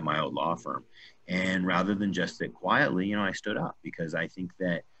at my old law firm. And rather than just sit quietly, I stood up, because I think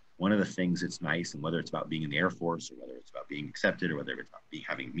that one of the things that's nice, and whether it's about being in the Air Force or whether it's about being accepted or whether it's about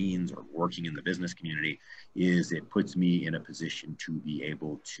having means or working in the business community, is it puts me in a position to be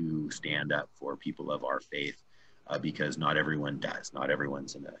able to stand up for people of our faith, because not everyone does. Not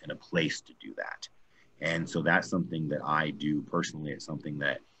everyone's in a place to do that. And so that's something that I do personally. It's something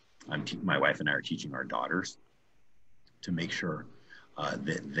that my wife and I are teaching our daughters to make sure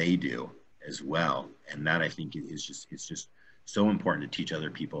that they do as well. And that I think is just so important to teach other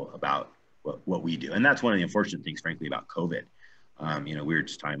people about what we do. And that's one of the unfortunate things, frankly, about COVID. You know, we were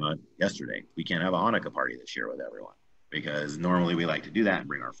just talking about yesterday, we can't have a Hanukkah party this year with everyone, because normally we like to do that and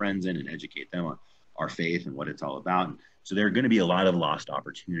bring our friends in and educate them on our faith and what it's all about. And so there are going to be a lot of lost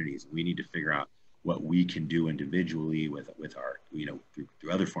opportunities. We need to figure out what we can do individually with our, you know,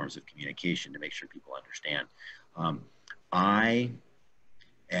 through other forms of communication to make sure people understand. I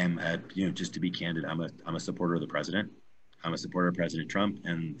am, you know, just to be candid, I'm a supporter of the president. I'm a supporter of President Trump,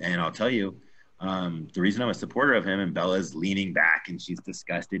 and I'll tell you, the reason I'm a supporter of him, and Bella's leaning back and she's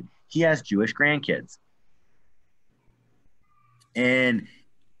disgusted, he has Jewish grandkids. And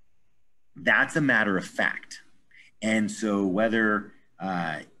that's a matter of fact. And so whether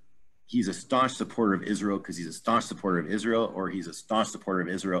he's a staunch supporter of Israel because he's a staunch supporter of Israel, or he's a staunch supporter of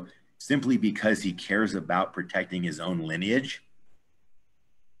Israel simply because he cares about protecting his own lineage,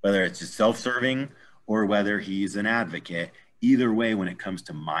 whether it's just self-serving or whether he's an advocate, either way, when it comes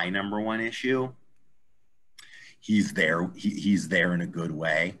to my number one issue, he's there. He's there in a good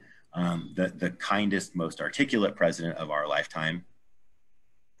way. The kindest, most articulate president of our lifetime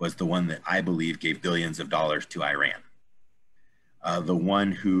was the one that I believe gave billions of dollars to Iran. The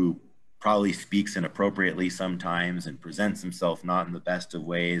one who probably speaks inappropriately sometimes and presents himself not in the best of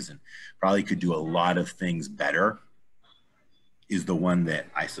ways and probably could do a lot of things better is the one that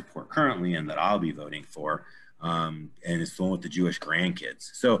I support currently and that I'll be voting for. And it's the one with the Jewish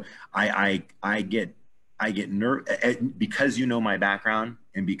grandkids. So I get nervous because you know my background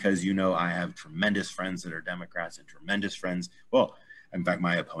and because you know I have tremendous friends that are Democrats and tremendous friends. Well, in fact,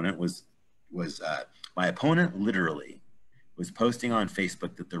 my opponent literally was posting on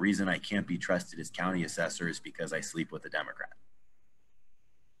Facebook that the reason I can't be trusted as county assessor is because I sleep with a Democrat.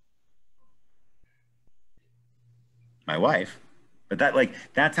 My wife. But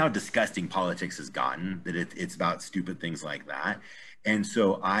that's how disgusting politics has gotten, that it's about stupid things like that. And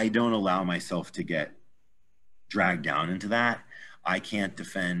so I don't allow myself to get dragged down into that. I can't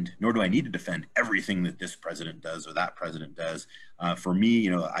defend, nor do I need to defend everything that this president does or that president does. For me,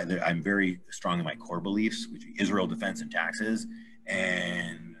 you know, I'm very strong in my core beliefs, which are Israel, defense, and taxes.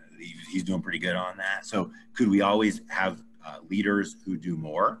 And he's doing pretty good on that. So could we always have leaders who do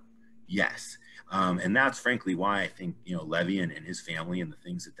more? Yes. And that's frankly why I think, you know, Levy and his family and the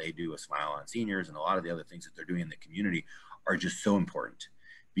things that they do with Smile on Seniors and a lot of the other things that they're doing in the community are just so important,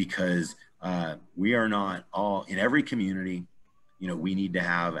 because we are not all in every community. You know, we need to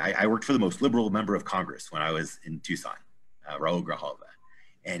have, I worked for the most liberal member of Congress when I was in Tucson, Raul Grijalva.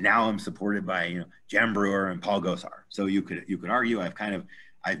 And now I'm supported by, you know, Jem Brewer and Paul Gosar. So you could argue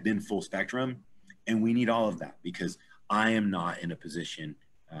I've been full spectrum, and we need all of that, because I am not in a position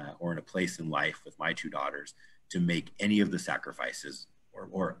or in a place in life with my two daughters to make any of the sacrifices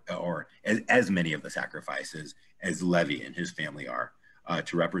or as many of the sacrifices as Levy and his family are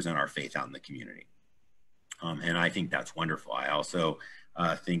to represent our faith out in the community. And I think that's wonderful. I also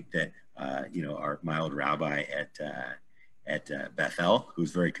think that, you know, my old rabbi at Bethel,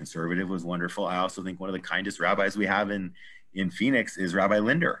 who's very conservative, was wonderful. I also think one of the kindest rabbis we have in Phoenix is Rabbi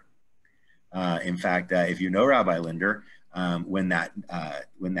Linder. In fact, if you know Rabbi Linder, when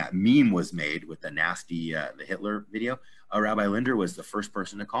that meme was made with the nasty, the Hitler video, Rabbi Linder was the first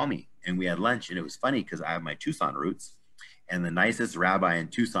person to call me, and we had lunch. And it was funny because I have my Tucson roots, and the nicest rabbi in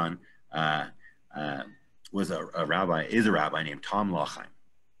Tucson is a rabbi named Tom Lochheim.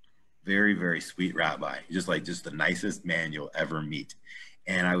 Very, very sweet rabbi, just the nicest man you'll ever meet.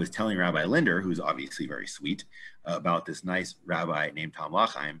 And I was telling Rabbi Linder, who's obviously very sweet, about this nice rabbi named Tom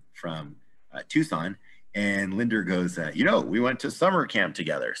Lochheim from Tucson. And Linder goes, you know, we went to summer camp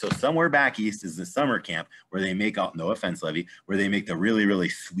together. So somewhere back east is the summer camp where they make, no offense, Levy, where they make the really, really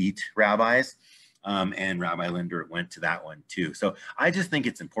sweet rabbis. And Rabbi Linder went to that one too. So I just think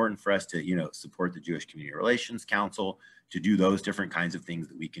it's important for us to, you know, support the Jewish Community Relations Council, to do those different kinds of things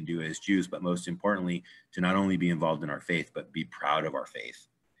that we can do as Jews, but most importantly, to not only be involved in our faith, but be proud of our faith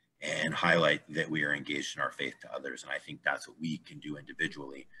and highlight that we are engaged in our faith to others. And I think that's what we can do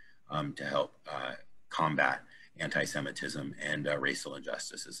individually to help combat anti-Semitism and racial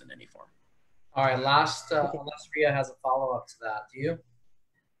injustices in any form. All right, unless Ria has a follow-up to that. Do you?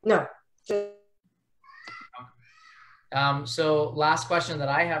 No. So last question that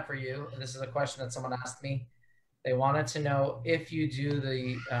I have for you, this is a question that someone asked me. They wanted to know if you do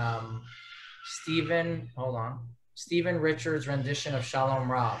the Stephen Richards rendition of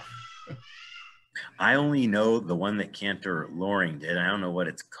Shalom Rav. I only know the one that Cantor Loring did. I don't know what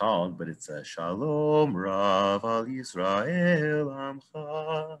it's called, but it's a Shalom Rav al Yisrael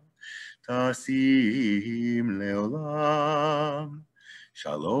Amcha Tasim Leolam.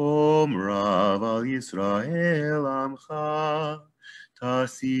 Shalom Rav al Yisrael Amcha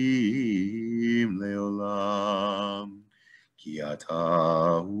Tasim Leolam. Ki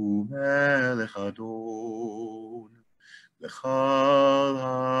ata hu melech Adon. L'chal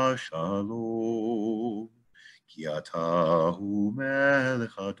ha-shalom, ki ata hu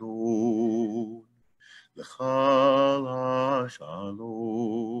melech Adon, l'chal ha-shalom,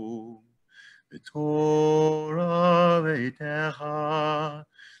 v'torah ve'itecha,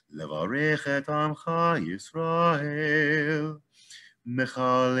 levarech et amcha Yisrael,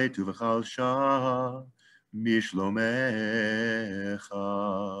 mechal etu v'chal shah, mishlomecha.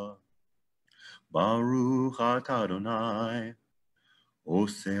 Baruch atah Adonai,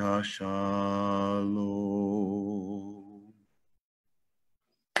 oseh shalom.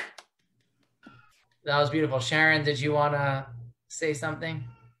 That was beautiful. Sharon, did you want to say something?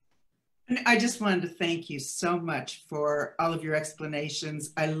 I just wanted to thank you so much for all of your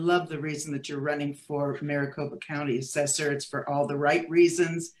explanations. I love the reason that you're running for Maricopa County Assessor. It's for all the right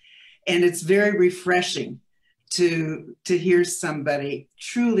reasons. And it's very refreshing to hear somebody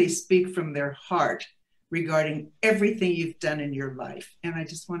truly speak from their heart regarding everything you've done in your life. And I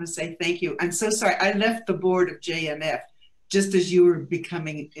just want to say thank you. I'm so sorry. I left the board of JNF just as you were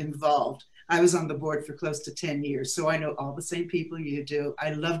becoming involved. I was on the board for close to 10 years, so I know all the same people you do.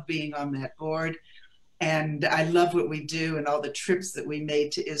 I love being on that board, and I love what we do and all the trips that we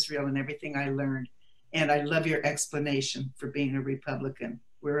made to Israel and everything I learned. And I love your explanation for being a Republican.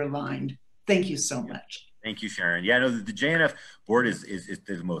 We're aligned. Thank you so much. Thank you, Sharon. Yeah, no, the JNF board is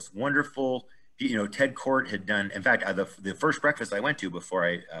the most wonderful. You know, Ted Court had done, in fact, the first breakfast I went to before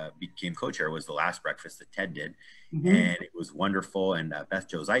I became co-chair was the last breakfast that Ted did. Mm-hmm. And it was wonderful. And Beth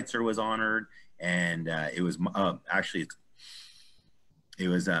Jo Zeitzer was honored. And it was actually, it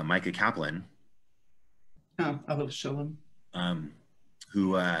was Micah Kaplan. Oh, I will show him.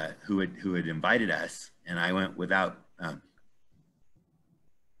 Who had invited us. And I went without.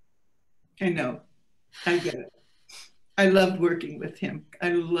 I know. I get it. I loved working with him.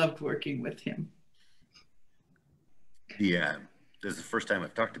 I loved working with him. Yeah, this is the first time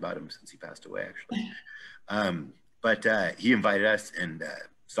I've talked about him since he passed away, actually. But he invited us, and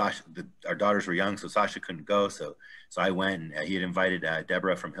Sasha, our daughters were young, so Sasha couldn't go. So I went, and he had invited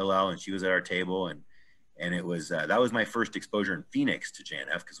Deborah from Hillel, and she was at our table, and it was that was my first exposure in Phoenix to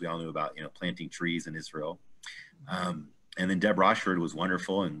JNF, because we all knew about planting trees in Israel. And then Deb Rochford was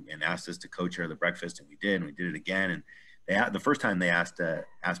wonderful and asked us to co-chair the breakfast, and we did it again. And the first time they asked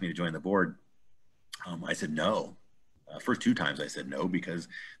me to join the board, I said no. First two times I said no, because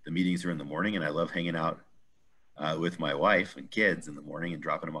the meetings are in the morning, and I love hanging out with my wife and kids in the morning and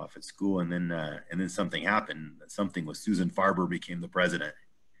dropping them off at school. And then something happened. Something was Susan Farber became the president.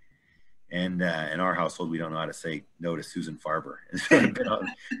 And in our household, we don't know how to say no to Susan Farber. And so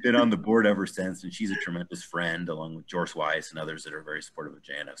I've been on the board ever since, and she's a tremendous friend, along with Joyce Weiss and others that are very supportive of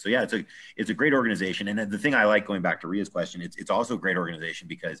JNF. So yeah, it's a great organization. And the thing I like, going back to Ria's question, it's also a great organization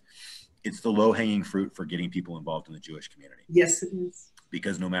because it's the low-hanging fruit for getting people involved in the Jewish community. Yes, it is.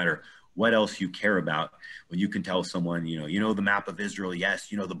 Because no matter what else you care about, when you can tell someone, you know the map of Israel, yes,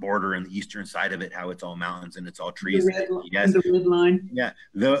 you know the border and the eastern side of it, how it's all mountains and it's all trees. Yes, the red line. Yeah,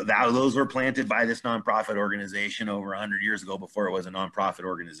 those were planted by this nonprofit organization over 100 years ago, before it was a nonprofit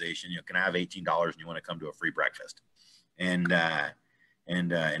organization. Can I have $18 and you want to come to a free breakfast? And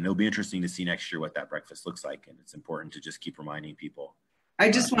it'll be interesting to see next year what that breakfast looks like. And it's important to just keep reminding people. I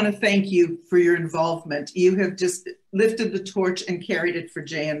just want to thank you for your involvement. You have just lifted the torch and carried it for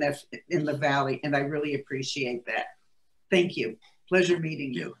JNF in the Valley, and I really appreciate that. Thank you. Pleasure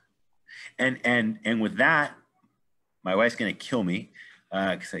meeting you. And with that, my wife's going to kill me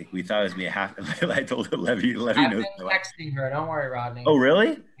because we thought it was me a half. I told her Levy knows. I've been texting her. Don't worry, Rodney. Oh,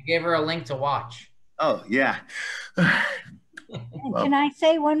 really? I gave her a link to watch. Oh, yeah. Can I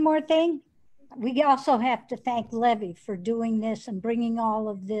say one more thing? We also have to thank Levy for doing this and bringing all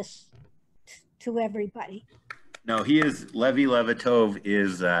of this to everybody. No, he is, Levy Levitov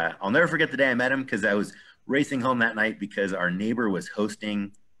is, I'll never forget the day I met him, because I was racing home that night because our neighbor was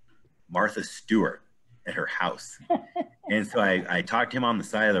hosting Martha Stewart at her house. And so I talked to him on the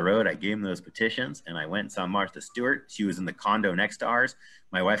side of the road. I gave him those petitions, and I went and saw Martha Stewart. She was in the condo next to ours.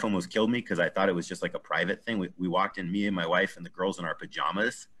 My wife almost killed me because I thought it was just like a private thing. We walked in, me and my wife and the girls in our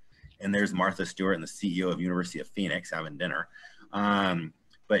pajamas. And there's Martha Stewart and the CEO of University of Phoenix having dinner.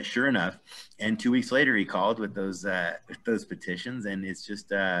 But But sure enough, and 2 weeks later he called with those petitions, and it's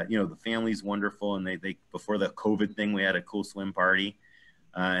just you know, the family's wonderful, and they before the COVID thing we had a cool swim party,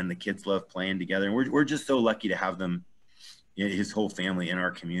 and the kids love playing together, and we're just so lucky to have them, you know, his whole family in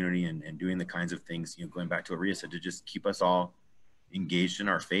our community, and doing the kinds of things, you know, going back to what Rhea said, to just keep us all engaged in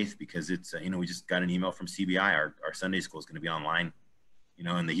our faith, because it's you know, we just got an email from CBI, our Sunday school is going to be online, you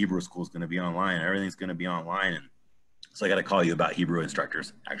know, and the Hebrew school is going to be online, everything's going to be online. And so I got to call you about Hebrew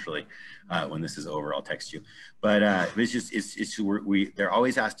instructors, actually, when this is over. I'll text you. But it's just there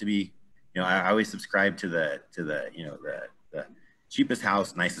always has to be, you know, I always subscribe to the you know, the cheapest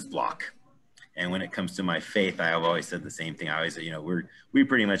house, nicest block. And when it comes to my faith, I have always said the same thing. I always say, you know, we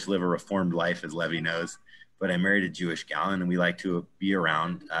pretty much live a reformed life, as Levy knows. But I married a Jewish gal, and we like to be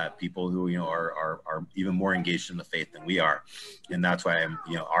around people who, you know, are even more engaged in the faith than we are. And that's why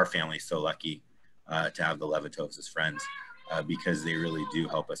you know, our family is so lucky to have the Levitovs as friends, because they really do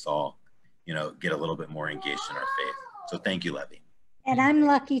help us all, you know, get a little bit more engaged in our faith. So thank you, Levy. And I'm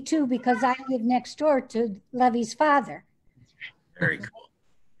lucky too, because I live next door to Levy's father. Very cool.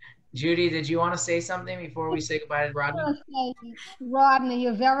 Judy, did you want to say something before we say goodbye to Rodney? Rodney,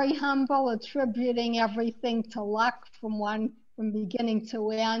 you're very humble, attributing everything to luck from beginning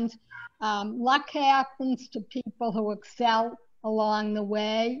to end. Luck happens to people who excel along the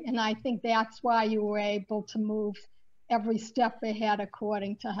way, and I think that's why you were able to move every step ahead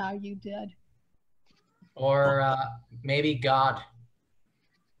according to how you did. Or maybe God.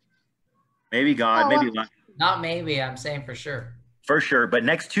 Maybe God, maybe luck. Not maybe, I'm saying for sure. For sure. But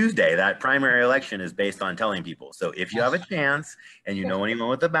next Tuesday, that primary election is based on telling people. So if you have a chance and you know anyone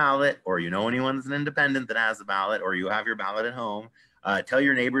with a ballot, or you know anyone that's an independent that has a ballot, or you have your ballot at home, tell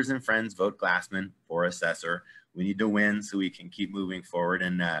your neighbors and friends, vote Glassman for assessor. We need to win so we can keep moving forward.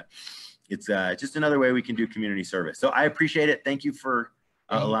 And it's just another way we can do community service. So I appreciate it. Thank you for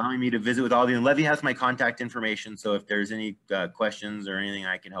allowing me to visit with all of you. And Levy has my contact information. So if there's any questions or anything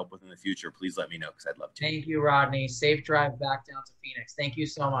I can help with in the future, please let me know, because I'd love to. Thank you, Rodney. Safe drive back down to Phoenix. Thank you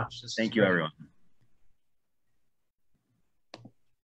so much. Thank you, everyone.